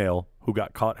 female, who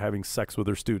got caught having sex with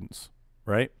her students,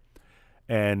 right?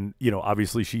 And,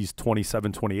 obviously she's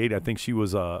 27, 28. I think she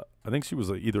was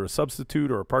either a substitute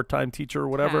or a part-time teacher or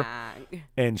whatever.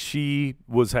 And she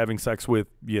was having sex with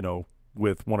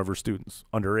one of her students,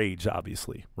 underage,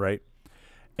 obviously, right?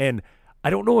 And I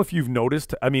don't know if you've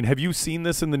noticed. I mean, have you seen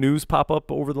this in the news pop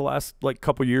up over the last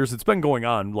couple years? It's been going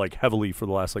on heavily for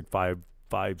the last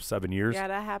 5-7 years. Yeah,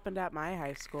 that happened at my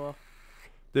high school.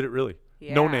 Did it really?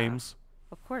 Yeah. No names.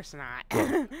 Of course not.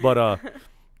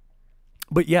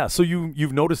 But yeah, so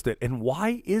you've noticed it. And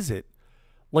why is it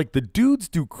the dudes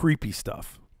do creepy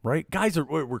stuff, right? Guys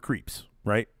we're creeps,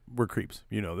 right? We're creeps.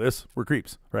 You know this. We're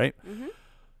creeps, right? Mm-hmm.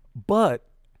 But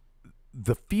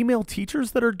the female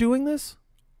teachers that are doing this,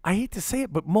 I hate to say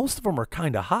it, but most of them are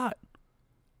kind of hot.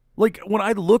 Like when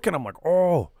I look and I'm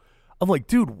like,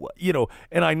 dude,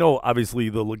 and I know obviously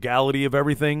the legality of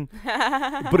everything,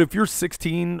 but if you're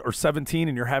 16 or 17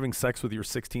 and you're having sex with your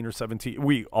 16 or 17,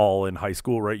 we all in high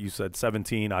school, right? You said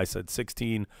 17, I said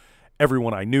 16.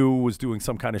 Everyone I knew was doing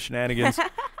some kind of shenanigans,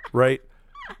 right?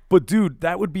 But dude,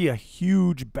 that would be a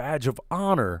huge badge of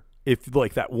honor if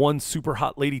that one super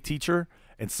hot lady teacher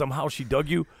and somehow she dug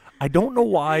you. I don't know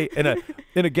why. And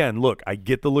again, look, I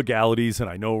get the legalities and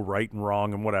I know right and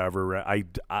wrong and whatever.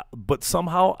 But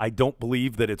somehow I don't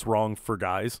believe that it's wrong for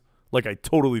guys. I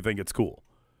totally think it's cool.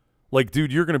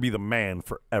 Dude, you're going to be the man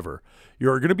forever.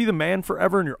 You're going to be the man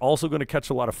forever, and you're also going to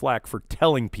catch a lot of flack for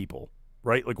telling people,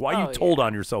 right? Why you told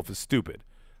on yourself is stupid.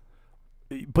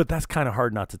 But that's kind of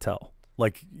hard not to tell.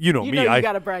 Me, you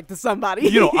got to brag to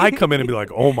somebody. I come in and be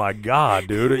like, oh my God,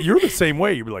 dude, you're the same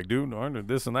way. You'd be like, dude, I did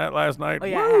this and that last night. Oh,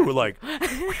 yeah. Woo!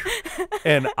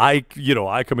 And I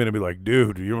come in and be like,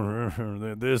 dude, you're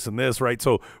this and this, right?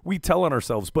 So we tell on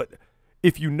ourselves, but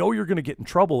if you're going to get in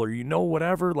trouble or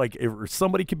whatever, if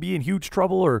somebody could be in huge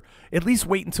trouble, or at least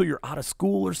wait until you're out of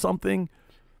school or something.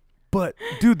 But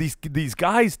dude, these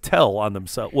guys tell on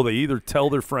themselves. Well, they either tell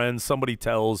their friends, somebody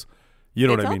tells. You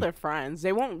know what I mean? They tell their friends.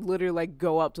 They won't literally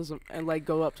go up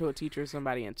to a teacher or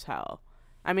somebody and tell.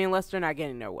 I mean, unless they're not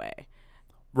getting their way.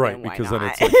 Right, then why because then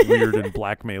not? it's like weird and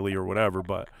blackmaily or whatever.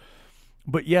 But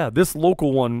yeah, this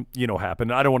local one,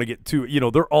 happened. I don't want to get too,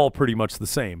 they're all pretty much the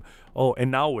same. Oh,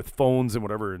 and now with phones and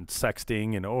whatever and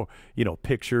sexting and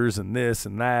pictures and this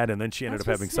and that, and then she ended That's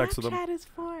up what having sex with them. Snapchat is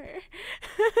for.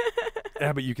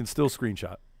 Yeah, but you can still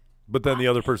screenshot. But then the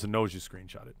other person knows you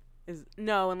screenshot it.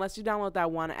 No, unless you download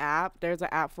that one app. There's an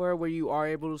app for it where you are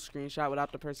able to screenshot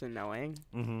without the person knowing.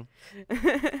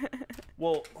 Mm-hmm.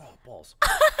 Well, balls.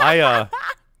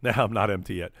 I'm not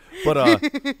empty yet. But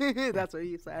that's what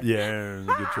you said. Yeah,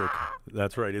 good trick.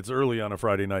 That's right. It's early on a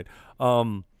Friday night.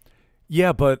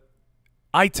 Yeah, but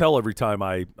I tell every time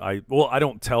I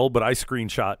don't tell, but I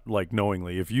screenshot like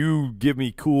knowingly. If you give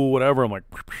me cool whatever, I'm like,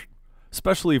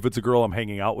 especially if it's a girl I'm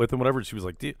hanging out with and whatever. She was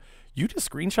like, you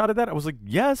just screenshotted that? I was like,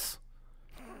 yes.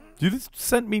 You just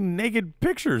sent me naked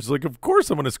pictures. Like, of course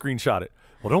I'm going to screenshot it.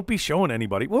 Well, don't be showing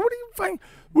anybody. Well, what do you find?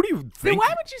 What do you think? Then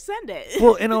why would you send it?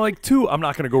 Well, and I'm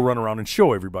not going to go run around and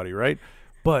show everybody, right?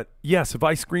 But yes, if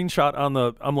I screenshot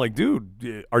I'm like,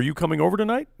 dude, are you coming over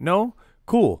tonight? No?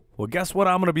 Cool. Well, guess what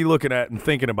I'm going to be looking at and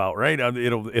thinking about, right?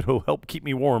 It'll help keep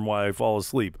me warm while I fall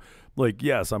asleep. Like,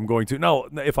 yes, I'm going to. Now,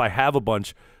 if I have a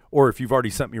bunch, or if you've already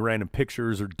sent me random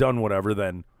pictures or done whatever,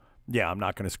 then yeah, I'm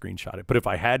not going to screenshot it. But if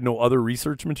I had no other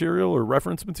research material or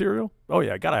reference material, oh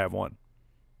yeah, I got to have one.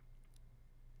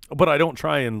 But I don't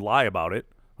try and lie about it.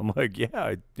 I'm like,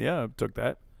 I took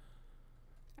that.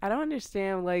 I don't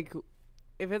understand, like,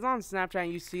 if it's on Snapchat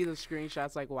and you see the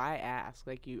screenshots, like, why ask?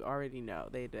 Like, you already know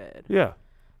they did. Yeah.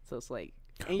 So it's like,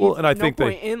 and I think no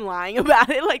point in lying about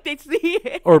it, like they see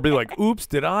it. Or be like, oops,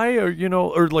 did I? Or,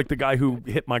 or like the guy who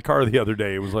hit my car the other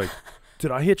day. It was like,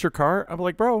 did I hit your car? I'm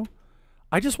like, bro,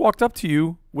 I just walked up to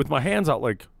you with my hands out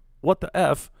like, what the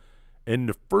F? And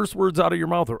the first words out of your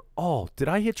mouth are, oh, did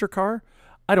I hit your car?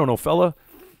 I don't know, fella.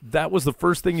 That was the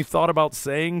first thing you thought about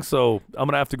saying, so I'm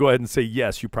going to have to go ahead and say,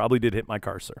 yes, you probably did hit my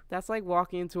car, sir. That's like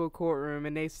walking into a courtroom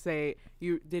and they say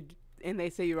you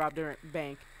robbed a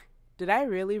bank. Did I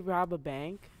really rob a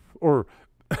bank? Or,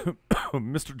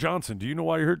 Mr. Johnson, do you know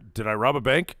why you're here? Did I rob a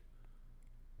bank?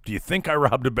 Do you think I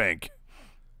robbed a bank?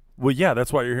 Well, yeah,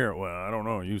 that's why you're here. Well, I don't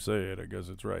know. You say it. I guess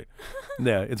it's right.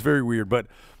 Yeah, it's very weird. But,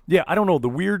 yeah, I don't know.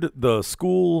 The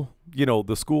school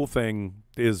thing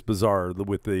is bizarre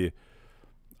with the,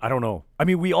 I don't know. I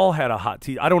mean, we all had a hot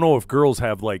teacher. I don't know if girls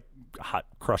have, like, hot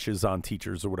crushes on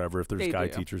teachers or whatever, if there's guy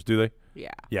teachers. Do they?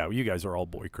 Yeah. Yeah, well, you guys are all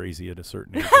boy crazy at a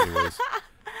certain age anyways.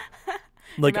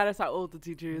 Like, no matter how old the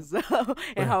teacher is, though,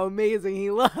 and how amazing he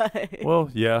was. Well,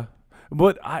 yeah.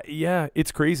 But,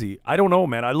 it's crazy. I don't know,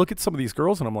 man. I look at some of these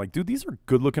girls, and I'm like, dude, these are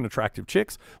good-looking, attractive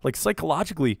chicks. Like,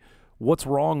 psychologically, what's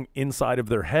wrong inside of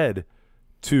their head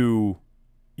to,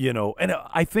 and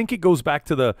I think it goes back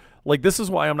to this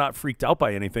is why I'm not freaked out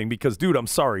by anything because, dude, I'm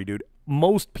sorry, dude.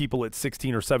 Most people at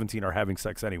 16 or 17 are having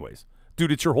sex anyways.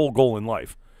 Dude, it's your whole goal in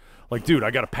life. Like, dude,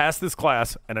 I got to pass this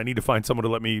class, and I need to find someone to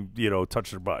let me,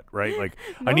 touch their butt, right? Like,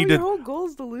 no, your whole goal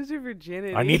is to lose your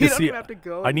virginity. I need to see.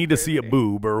 I need to see a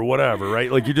boob or whatever, right?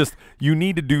 Like, you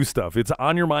need to do stuff. It's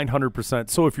on your mind 100%.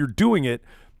 So if you're doing it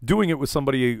with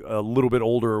somebody a little bit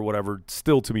older or whatever,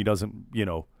 still to me doesn't,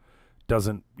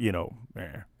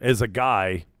 as a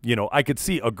guy, I could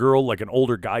see a girl, like an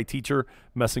older guy teacher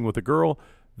messing with a girl.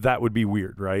 That would be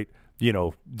weird, right?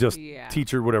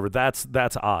 Teacher, whatever. That's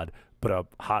odd. But a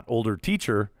hot older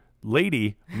teacher,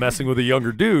 lady, messing with a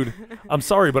younger dude, I'm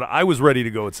sorry, but I was ready to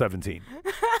go at 17.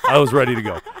 I was ready to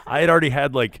go. I had already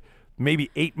had like maybe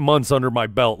 8 months under my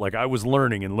belt. Like I was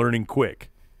learning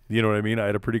quick. You know what I mean? I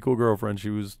had a pretty cool girlfriend.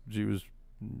 She was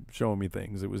showing me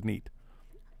things. It was neat.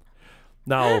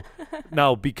 Now,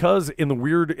 because in the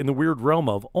weird realm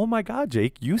of, oh my God,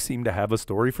 Jake, you seem to have a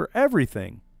story for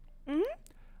everything. Mm-hmm.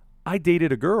 I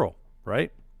dated a girl,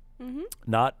 right? Mm-hmm.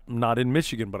 Not in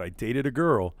Michigan, but I dated a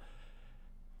girl.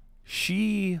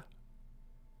 She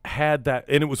had that,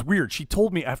 and it was weird. She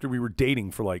told me after we were dating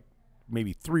for like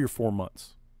maybe 3 or 4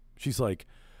 months. She's like,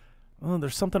 oh,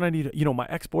 there's something I need. My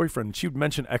ex-boyfriend. She would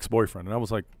mention ex-boyfriend, and I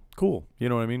was like, cool. You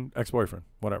know what I mean? Ex-boyfriend,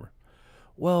 whatever.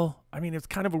 Well, I mean, it's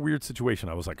kind of a weird situation.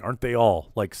 I was like, aren't they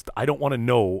all? Like, I don't want to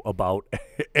know about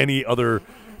any other.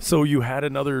 So you had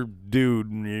another dude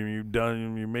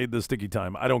and you made the sticky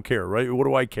time. I don't care, right? What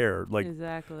do I care? Like,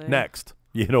 exactly. Next,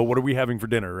 what are we having for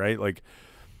dinner, right? Like,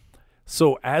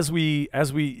 so she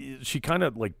kind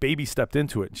of like baby stepped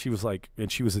into it, and she was like,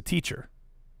 and she was a teacher.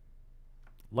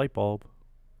 Light bulb.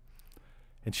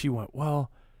 And she went, well,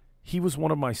 he was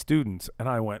one of my students. And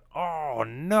I went, oh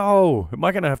no, am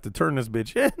I going to have to turn this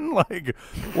bitch in? Like,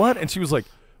 what? And she was like,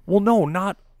 well, no,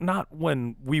 not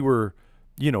when we were,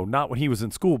 not when he was in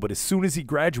school, but as soon as he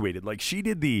graduated. Like, she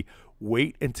did the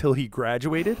wait until he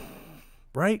graduated,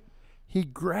 right? he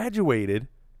graduated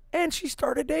and she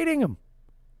started dating him.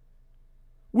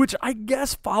 Which I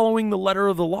guess following the letter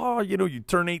of the law, you know, you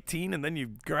turn 18 and then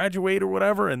you graduate or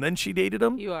whatever, and then she dated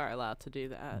him. You are allowed to do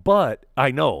that. But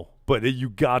I know, but you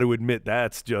got to admit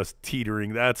that's just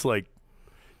teetering. That's like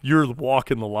you're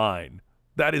walking the line.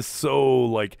 That is so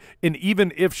like, and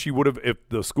even if if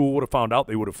the school would have found out,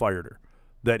 they would have fired her.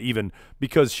 That even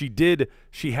because she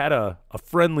had a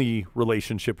friendly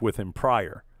relationship with him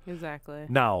prior. Exactly.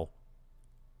 Now,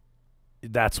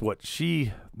 that's what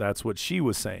she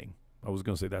was saying. I was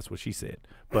going to say that's what she said,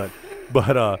 but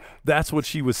that's what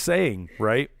she was saying,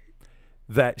 right?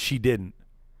 That she didn't.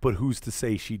 But who's to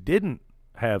say she didn't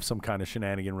have some kind of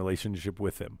shenanigan relationship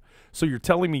with him? So you're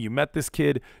telling me you met this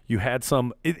kid, you had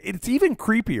some. It's even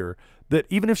creepier that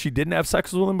even if she didn't have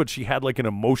sex with him, but she had like an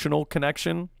emotional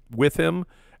connection with him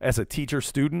as a teacher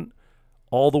student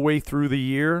all the way through the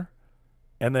year,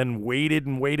 and then waited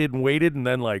and waited and waited, and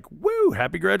then like, woo,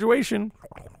 happy graduation,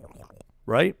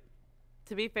 right?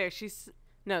 To be fair,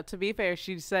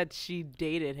 she said she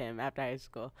dated him after high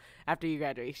school, after you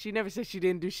graduated. She never said she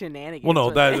didn't do shenanigans. Well, no,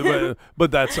 with him.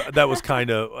 but that was kind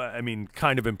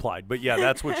of implied. But yeah,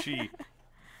 that's what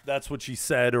she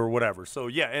said or whatever. So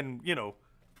yeah, and you know,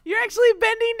 You're actually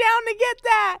bending down to get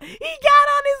that. He got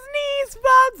on his knees,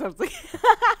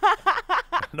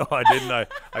 folks. no, I didn't.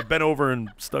 I bent over and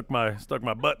stuck my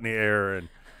butt in the air, and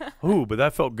but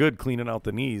that felt good cleaning out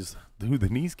the knees. Dude, the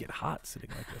knees get hot sitting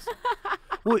like this.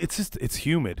 Well, it's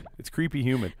humid. It's creepy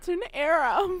humid. Turn the air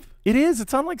up. It is.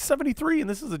 It's on like 73, and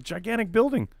this is a gigantic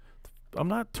building. I'm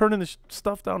not turning this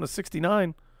stuff down to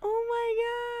 69.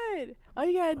 Oh my God! All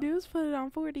you gotta do is put it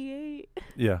on 48.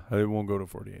 Yeah, it won't go to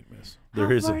 48, miss. How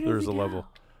There is far does a it level.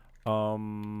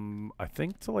 I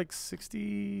think to like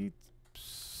 60,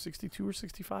 62 or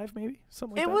 65, maybe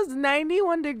something like It that. was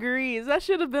 91 degrees. That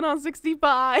should have been on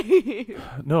 65.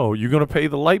 No, you gonna pay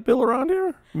the light bill around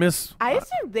here, miss? I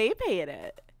assume they paid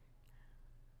it.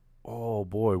 Oh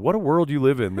boy, what a world you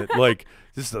live in! That like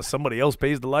somebody else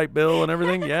pays the light bill and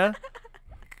everything. Yeah.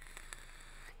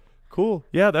 Cool.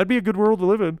 Yeah, that'd be a good world to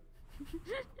live in.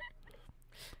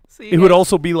 So It would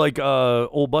also be like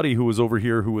old buddy who was over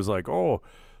here who was like, oh,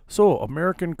 so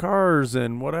American cars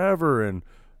and whatever, and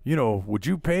you know, would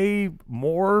you pay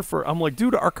more for? I'm like,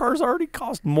 dude, our cars already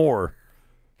cost more.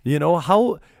 You know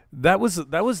how that was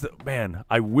man.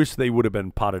 I wish they would have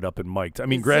been potted up and mic'd. I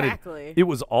mean, Exactly. granted, it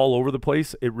was all over the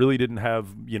place. It really didn't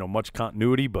have much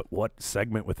continuity, but what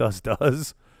segment with us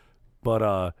does.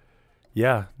 But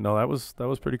yeah, no, that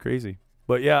was pretty crazy.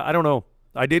 But yeah, I don't know.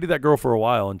 I dated that girl for a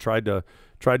while and tried to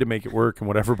make it work and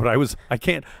whatever, but I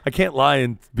can't lie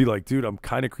and be like, dude, I'm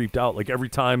kind of creeped out. Like every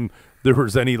time there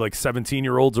was any like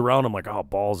 17-year-olds around, I'm like, oh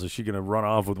balls, is she gonna run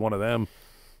off with one of them?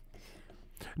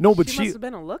 No, but she must have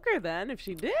been a looker then if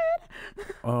she did.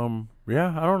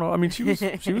 Yeah, I don't know. I mean, she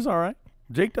was all right.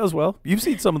 Jake does well. You've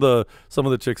seen some of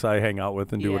the chicks I hang out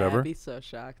with and do whatever. I'd be so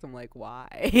shocked. I'm like, why?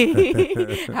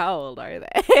 How old are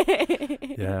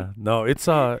they? Yeah, no, it's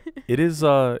a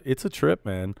trip,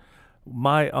 man.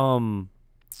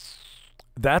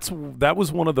 That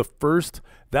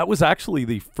was actually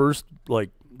the first like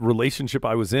relationship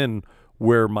I was in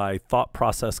where my thought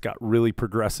process got really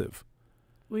progressive.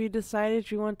 We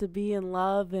decided you want to be in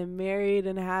love and married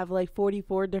and have like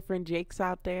 44 different Jakes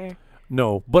out there.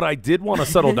 No, but I did want to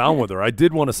settle down with her. I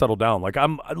did want to settle down. Like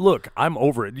I'm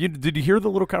over it. Did you hear the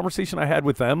little conversation I had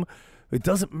with them? It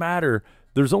doesn't matter.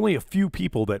 There's only a few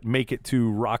people that make it to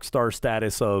rock star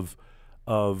status of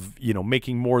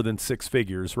making more than six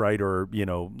figures, right? Or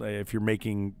if you're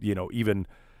making even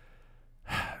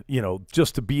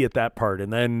just to be at that part,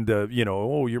 and then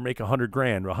you're making $100,000.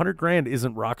 $100,000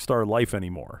 isn't rock star life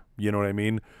anymore. You know what I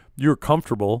mean? You're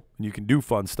comfortable and you can do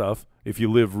fun stuff if you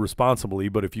live responsibly.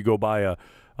 But if you go buy a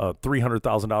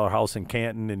 $300,000 house in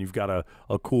Canton and you've got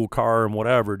a cool car and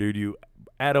whatever, dude, you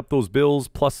add up those bills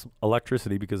plus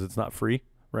electricity because it's not free,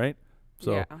 right?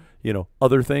 So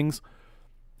other things.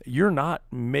 You're not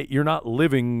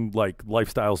living like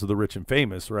lifestyles of the rich and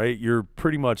famous, right? You're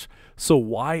pretty much, so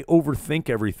why overthink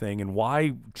everything and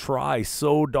why try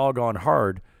so doggone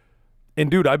hard? And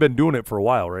dude, I've been doing it for a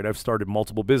while, right? I've started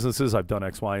multiple businesses. I've done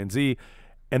X, Y, and Z.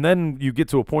 And then you get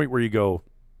to a point where you go,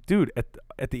 dude,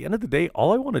 at the end of the day,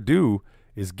 all I want to do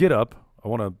is get up. I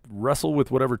want to wrestle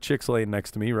with whatever chick's laying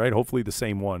next to me, right? Hopefully the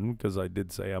same one, because I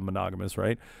did say I'm monogamous,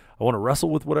 right? I want to wrestle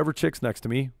with whatever chick's next to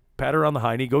me, pat her on the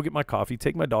hiney, go get my coffee,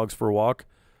 take my dogs for a walk,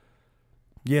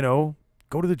 go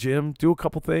to the gym, do a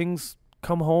couple things,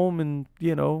 come home and,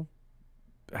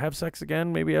 have sex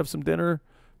again, maybe have some dinner,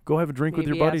 go have a drink with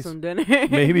your buddies. Have some dinner.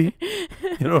 Maybe.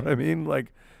 You know what I mean?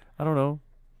 Like, I don't know.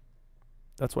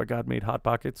 That's why God made Hot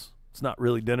Pockets It's not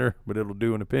really dinner, but it'll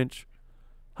do in a pinch.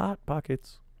 Hot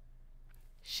Pockets.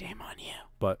 Shame on you.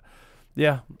 But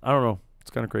yeah, I don't know. It's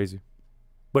kind of crazy.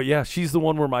 But yeah, she's the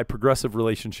one where my progressive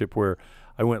relationship where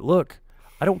I went, look,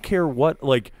 I don't care what,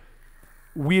 like,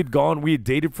 we had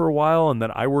dated for a while, and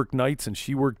then I worked nights and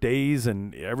she worked days,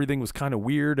 and everything was kind of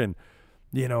weird. And,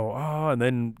 and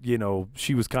then,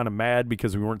 she was kind of mad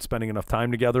because we weren't spending enough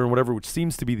time together and whatever, which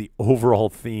seems to be the overall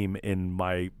theme in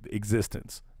my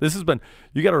existence. This has been,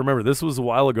 you got to remember, this was a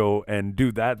while ago, and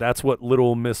dude, that's what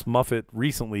Little Miss Muffet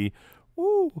recently,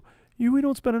 we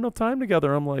don't spend enough time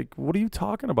together. I'm like, what are you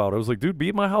talking about? I was like, dude, be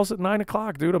at my house at 9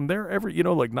 o'clock, dude. I'm there every,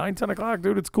 like 9, 10 o'clock,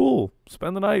 dude. It's cool.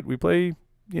 Spend the night. We play,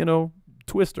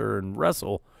 Twister and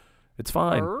wrestle. It's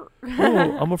fine.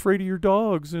 I'm afraid of your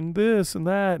dogs and this and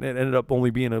that. And it ended up only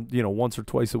being once or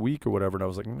twice a week or whatever. And I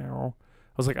was like, no.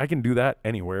 I was like, I can do that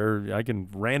anywhere. I can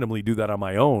randomly do that on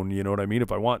my own. You know what I mean?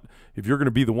 If you're going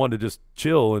to be the one to just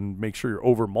chill and make sure you're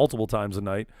over multiple times a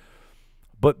night.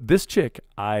 But this chick,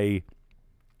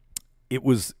 it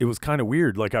was kind of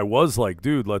weird. Like, I was like,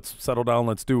 dude, let's settle down.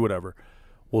 Let's do whatever.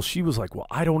 Well, she was like, well,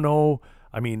 I don't know.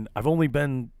 I mean, I've only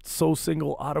been so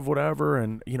single out of whatever.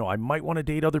 And, I might want to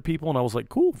date other people. And I was like,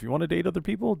 cool. If you want to date other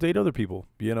people, date other people,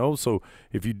 So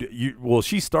if well,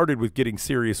 she started with getting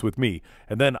serious with me.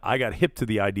 And then I got hip to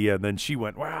the idea. And then she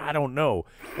went, well, I don't know.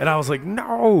 And I was like,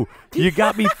 no, you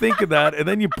got me thinking that. And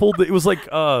then you it was like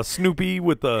Snoopy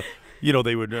with the,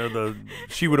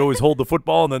 she would always hold the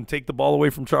football and then take the ball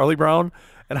away from Charlie Brown.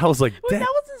 And I was like, wait, that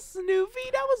wasn't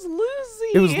Snoopy. That was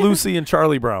Lucy. It was Lucy and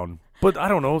Charlie Brown. But I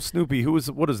don't know, Snoopy,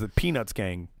 what is it, Peanuts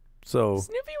gang. So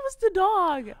Snoopy was the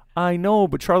dog. I know,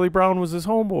 but Charlie Brown was his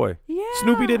homeboy. Yeah.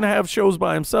 Snoopy didn't have shows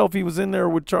by himself. He was in there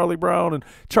with Charlie Brown, and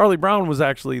Charlie Brown was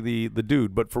actually the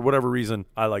dude. But for whatever reason,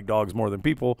 I like dogs more than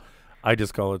people. I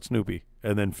just call it Snoopy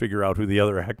and then figure out who the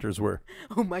other actors were.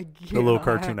 Oh, my God. The little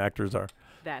cartoon actors are.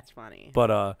 That's funny.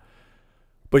 But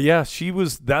yeah,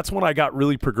 that's when I got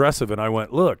really progressive, and I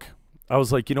went, look, I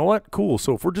was like, you know what? Cool.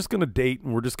 So if we're just going to date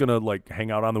and we're just going to like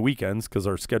hang out on the weekends because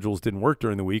our schedules didn't work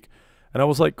during the week. And I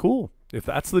was like, cool. If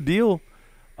that's the deal,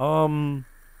 cool.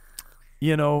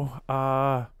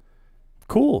 I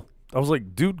was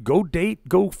like, dude, go date,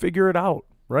 go figure it out.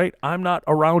 Right. I'm not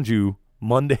around you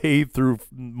Monday through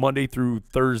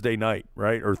Thursday night.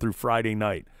 Right. Or through Friday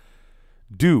night.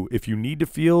 If you need to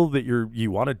feel that you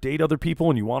want to date other people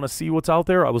and you want to see what's out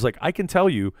there, I was like, I can tell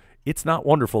you it's not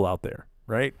wonderful out there.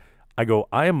 Right. I go,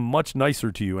 I am much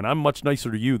nicer to you, and I'm much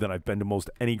nicer to you than I've been to most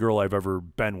any girl I've ever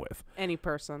been with. Any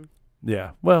person.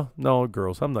 Yeah. Well, no,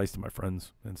 girls. I'm nice to my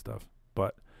friends and stuff,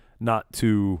 but not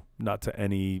to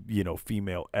any,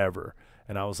 female ever.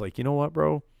 And I was like, you know what,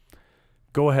 bro?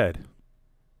 Go ahead.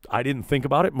 I didn't think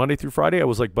about it Monday through Friday. I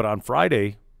was like, but on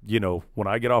Friday, when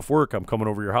I get off work, I'm coming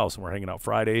over to your house, and we're hanging out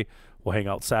Friday. We'll hang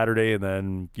out Saturday, and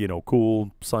then,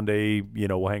 cool. Sunday,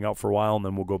 we'll hang out for a while, and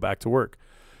then we'll go back to work.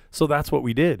 So that's what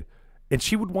we did. And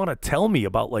she would want to tell me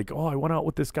about like, oh, I went out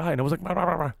with this guy. And I was like,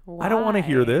 I don't want to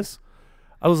hear this.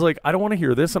 I was like, I don't want to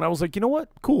hear this. And I was like, you know what?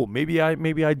 Cool. Maybe I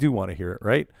do want to hear it.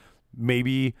 Right.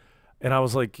 Maybe. And I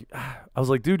was like,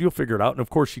 dude, you'll figure it out. And of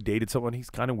course she dated someone. He's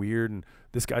kind of weird. And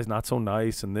this guy's not so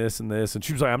nice and this and this. And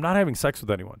she was like, I'm not having sex with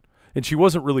anyone. And she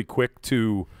wasn't really quick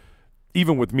to,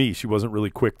 even with me, she wasn't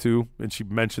really quick to. And she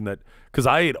mentioned that because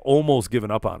I had almost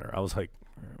given up on her. I was like,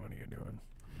 what are you doing?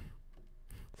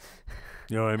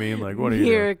 You know what I mean? Like, what are you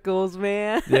doing? Miracles,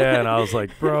 man. Yeah, and I was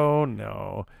like, bro,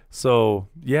 no. So,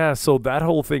 yeah, so that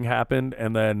whole thing happened.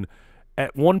 And then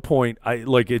at one point, I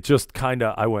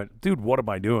went, dude, what am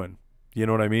I doing? You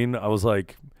know what I mean? I was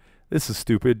like, this is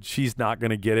stupid. She's not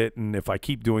going to get it. And if I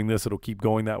keep doing this, it'll keep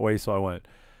going that way. So I went,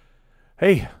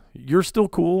 hey, you're still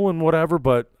cool and whatever,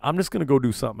 but I'm just going to go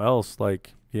do something else.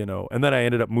 Like, and then I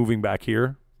ended up moving back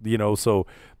here, so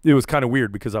it was kind of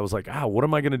weird because I was like, what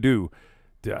am I going to do?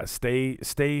 Stay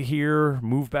here,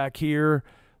 move back here,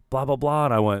 blah, blah, blah.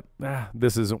 And I went,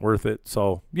 this isn't worth it.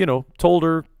 So, told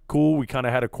her, cool. We kind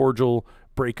of had a cordial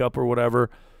breakup or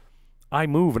whatever. I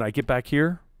move and I get back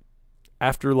here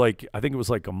after I think it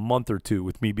was like a month or two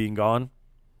with me being gone.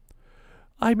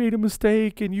 I made a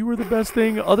mistake and you were the best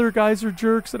thing. Other guys are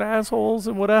jerks and assholes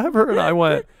and whatever. And I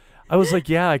was like,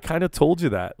 yeah, I kind of told you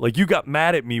that. Like, you got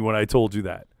mad at me when I told you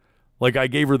that. Like, I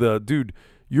gave her dude,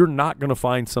 you're not going to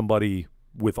find somebody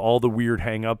with all the weird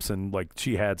hang-ups, and like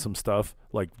she had some stuff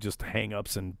like just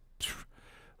hang-ups and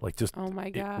like just oh my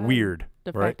God. Weird.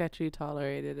 The right? fact that you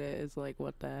tolerated it is like,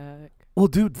 what the heck? Well,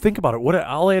 dude, think about it.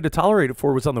 All I had to tolerate it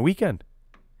for was on the weekend.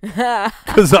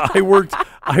 Because I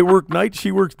worked nights,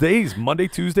 she works days, Monday,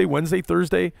 Tuesday, Wednesday,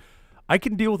 Thursday. I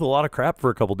can deal with a lot of crap for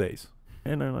a couple days.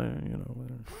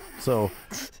 And so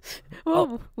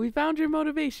Well, we found your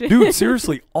motivation. dude,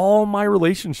 seriously, all my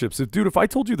relationships, if I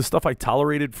told you the stuff I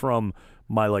tolerated from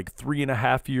my like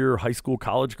 3.5 year high school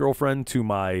college girlfriend to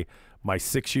my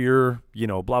 6 year,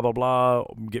 blah, blah, blah,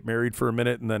 get married for a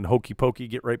minute and then hokey pokey,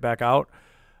 get right back out.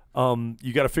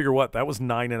 You got to figure that was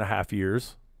 9.5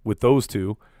 years with those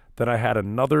two. Then I had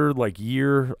another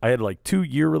year. I had 2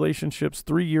 year relationships,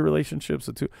 3 year relationships.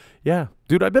 Yeah,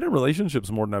 dude, I've been in relationships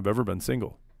more than I've ever been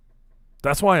single.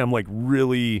 That's why I'm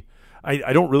really,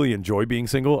 I don't really enjoy being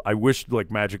single. I wish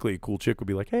magically a cool chick would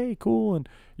be like, hey, cool, and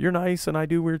you're nice, and I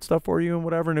do weird stuff for you and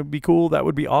whatever, and it'd be cool. That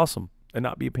would be awesome, and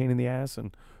not be a pain in the ass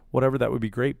and whatever. That would be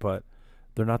great, but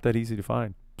they're not that easy to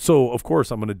find. So of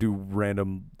course I'm gonna do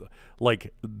random,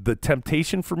 the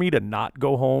temptation for me to not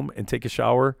go home and take a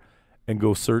shower and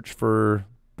go search for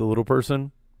the little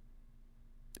person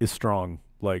is strong.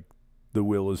 The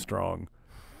will is strong,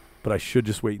 but I should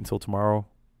just wait until tomorrow.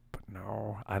 But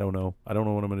no, I don't know. I don't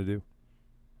know what I'm going to do.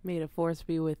 May the force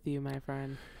be with you, my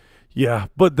friend. Yeah,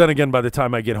 but then again, by the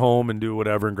time I get home and do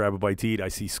whatever and grab a bite to eat, I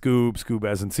see Scoob. Scoob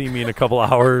hasn't seen me in a couple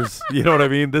hours. You know what I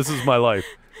mean? This is my life.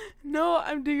 No,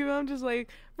 I'm just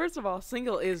first of all,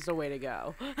 single is the way to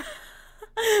go.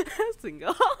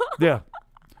 Single. Yeah.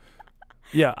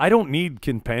 Yeah, I don't need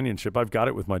companionship. I've got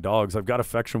it with my dogs. I've got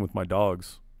affection with my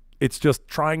dogs. It's just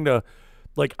trying to,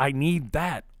 I need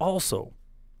that also.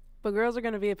 But girls are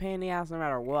going to be a pain in the ass no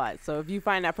matter what. So if you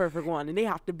find that perfect one, and they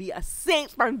have to be a saint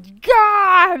from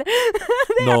God.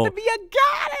 They have to be a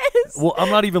goddess. Well, I'm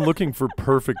not even looking for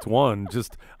perfect one.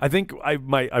 Just, I think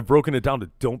I've broken it down to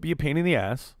don't be a pain in the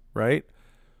ass, right?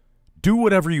 Do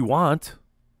whatever you want.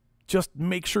 Just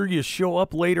make sure you show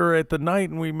up later at the night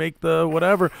and we make the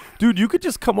whatever. Dude, you could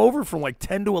just come over from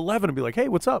 10 to 11 and be like, hey,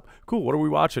 what's up? Cool, what are we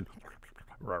watching?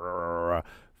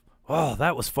 Oh,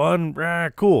 that was fun.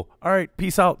 Cool. All right,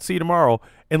 peace out. See you tomorrow.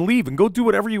 And leave and go do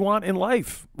whatever you want in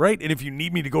life, right? And if you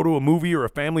need me to go to a movie or a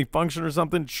family function or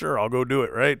something, sure, I'll go do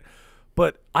it, right?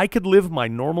 But I could live my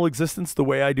normal existence the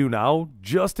way I do now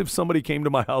just if somebody came to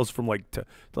my house from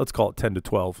let's call it 10 to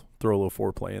 12. Throw a little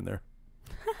foreplay in there.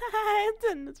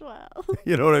 10 to 12.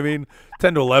 You know what I mean?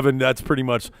 10 to 11, that's pretty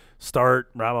much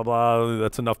start, blah, blah, blah.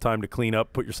 That's enough time to clean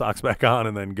up, put your socks back on,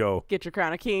 and then go. Get your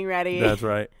crown of king ready. That's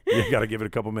right. You got to give it a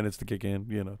couple minutes to kick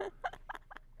in,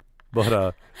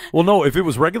 But, well, no, if it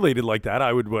was regulated like that,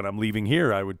 when I'm leaving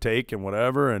here, I would take and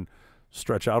whatever and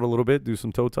stretch out a little bit, do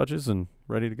some toe touches, and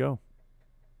ready to go.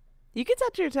 You can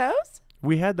touch your toes?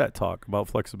 We had that talk about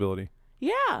flexibility.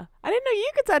 Yeah. I didn't know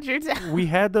you could touch your toes. We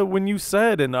had when you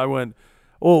said, and I went,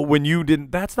 oh, when you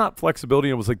didn't, that's not flexibility.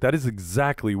 And I was like, that is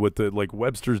exactly what the,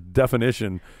 Webster's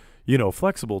definition,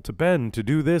 flexible, to bend, to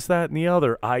do this, that, and the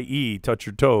other, i.e. touch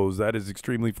your toes. That is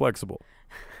extremely flexible.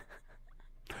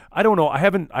 I don't know. I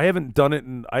haven't done it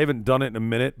in a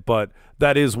minute, but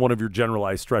that is one of your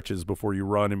generalized stretches before you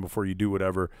run and before you do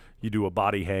whatever. You do a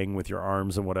body hang with your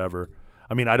arms and whatever.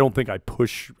 I mean, I don't think I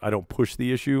don't push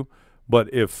the issue,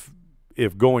 but if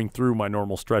going through my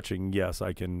normal stretching, yes,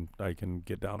 I can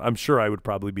get down. I'm sure I would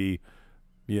probably be,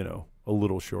 a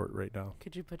little short right now.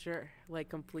 Could you put your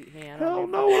complete hand Hell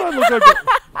on no,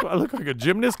 I look like a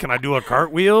gymnast. Can I do a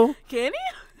cartwheel? Can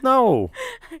you? No.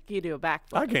 Can you do a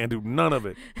backflip? I can't do none of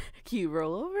it. Can you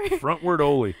roll over? Frontward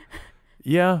only.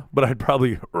 Yeah, but I'd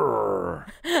probably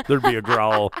there'd be a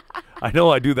growl. I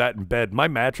know I do that in bed. My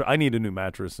mattress, I need a new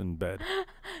mattress in bed.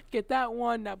 Get that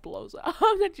one that blows up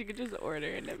that you could just order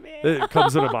in the mail. It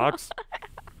comes in a box.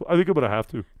 I think I'm gonna have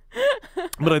to.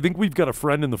 But I think we've got a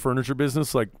friend in the furniture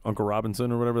business, like Uncle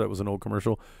Robinson or whatever. That was an old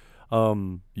commercial.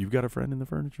 You've got a friend in the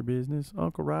furniture business,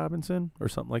 Uncle Robinson, or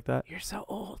something like that. You're so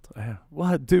old.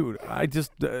 What, dude? I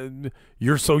just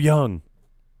you're so young.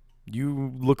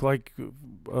 You look like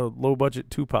a low-budget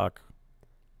Tupac.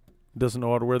 Doesn't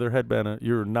know how to wear their headband.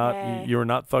 You're not. Hey. You're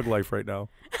not thug life right now.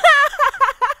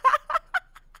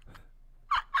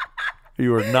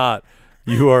 You are not.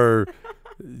 You are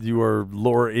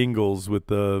Laura Ingalls with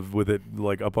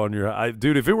it up on your.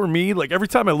 Dude, if it were me, every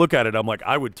time I look at it, I'm like,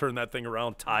 I would turn that thing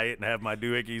around, tie it, and have my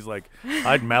doohickeys.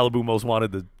 I'd Malibu most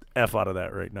wanted the F out of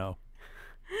that right now.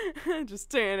 Just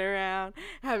turn around,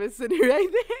 have it sitting right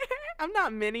there. I'm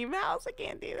not Minnie Mouse. I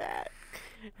can't do that.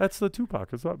 That's the Tupac.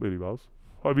 It's not Minnie Mouse.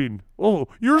 I mean, oh,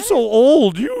 you're so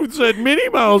old. You said Minnie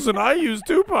Mouse, and I used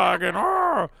Tupac. And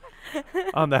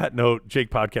on that note,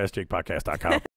 JakePodcast, JakePodcast.com.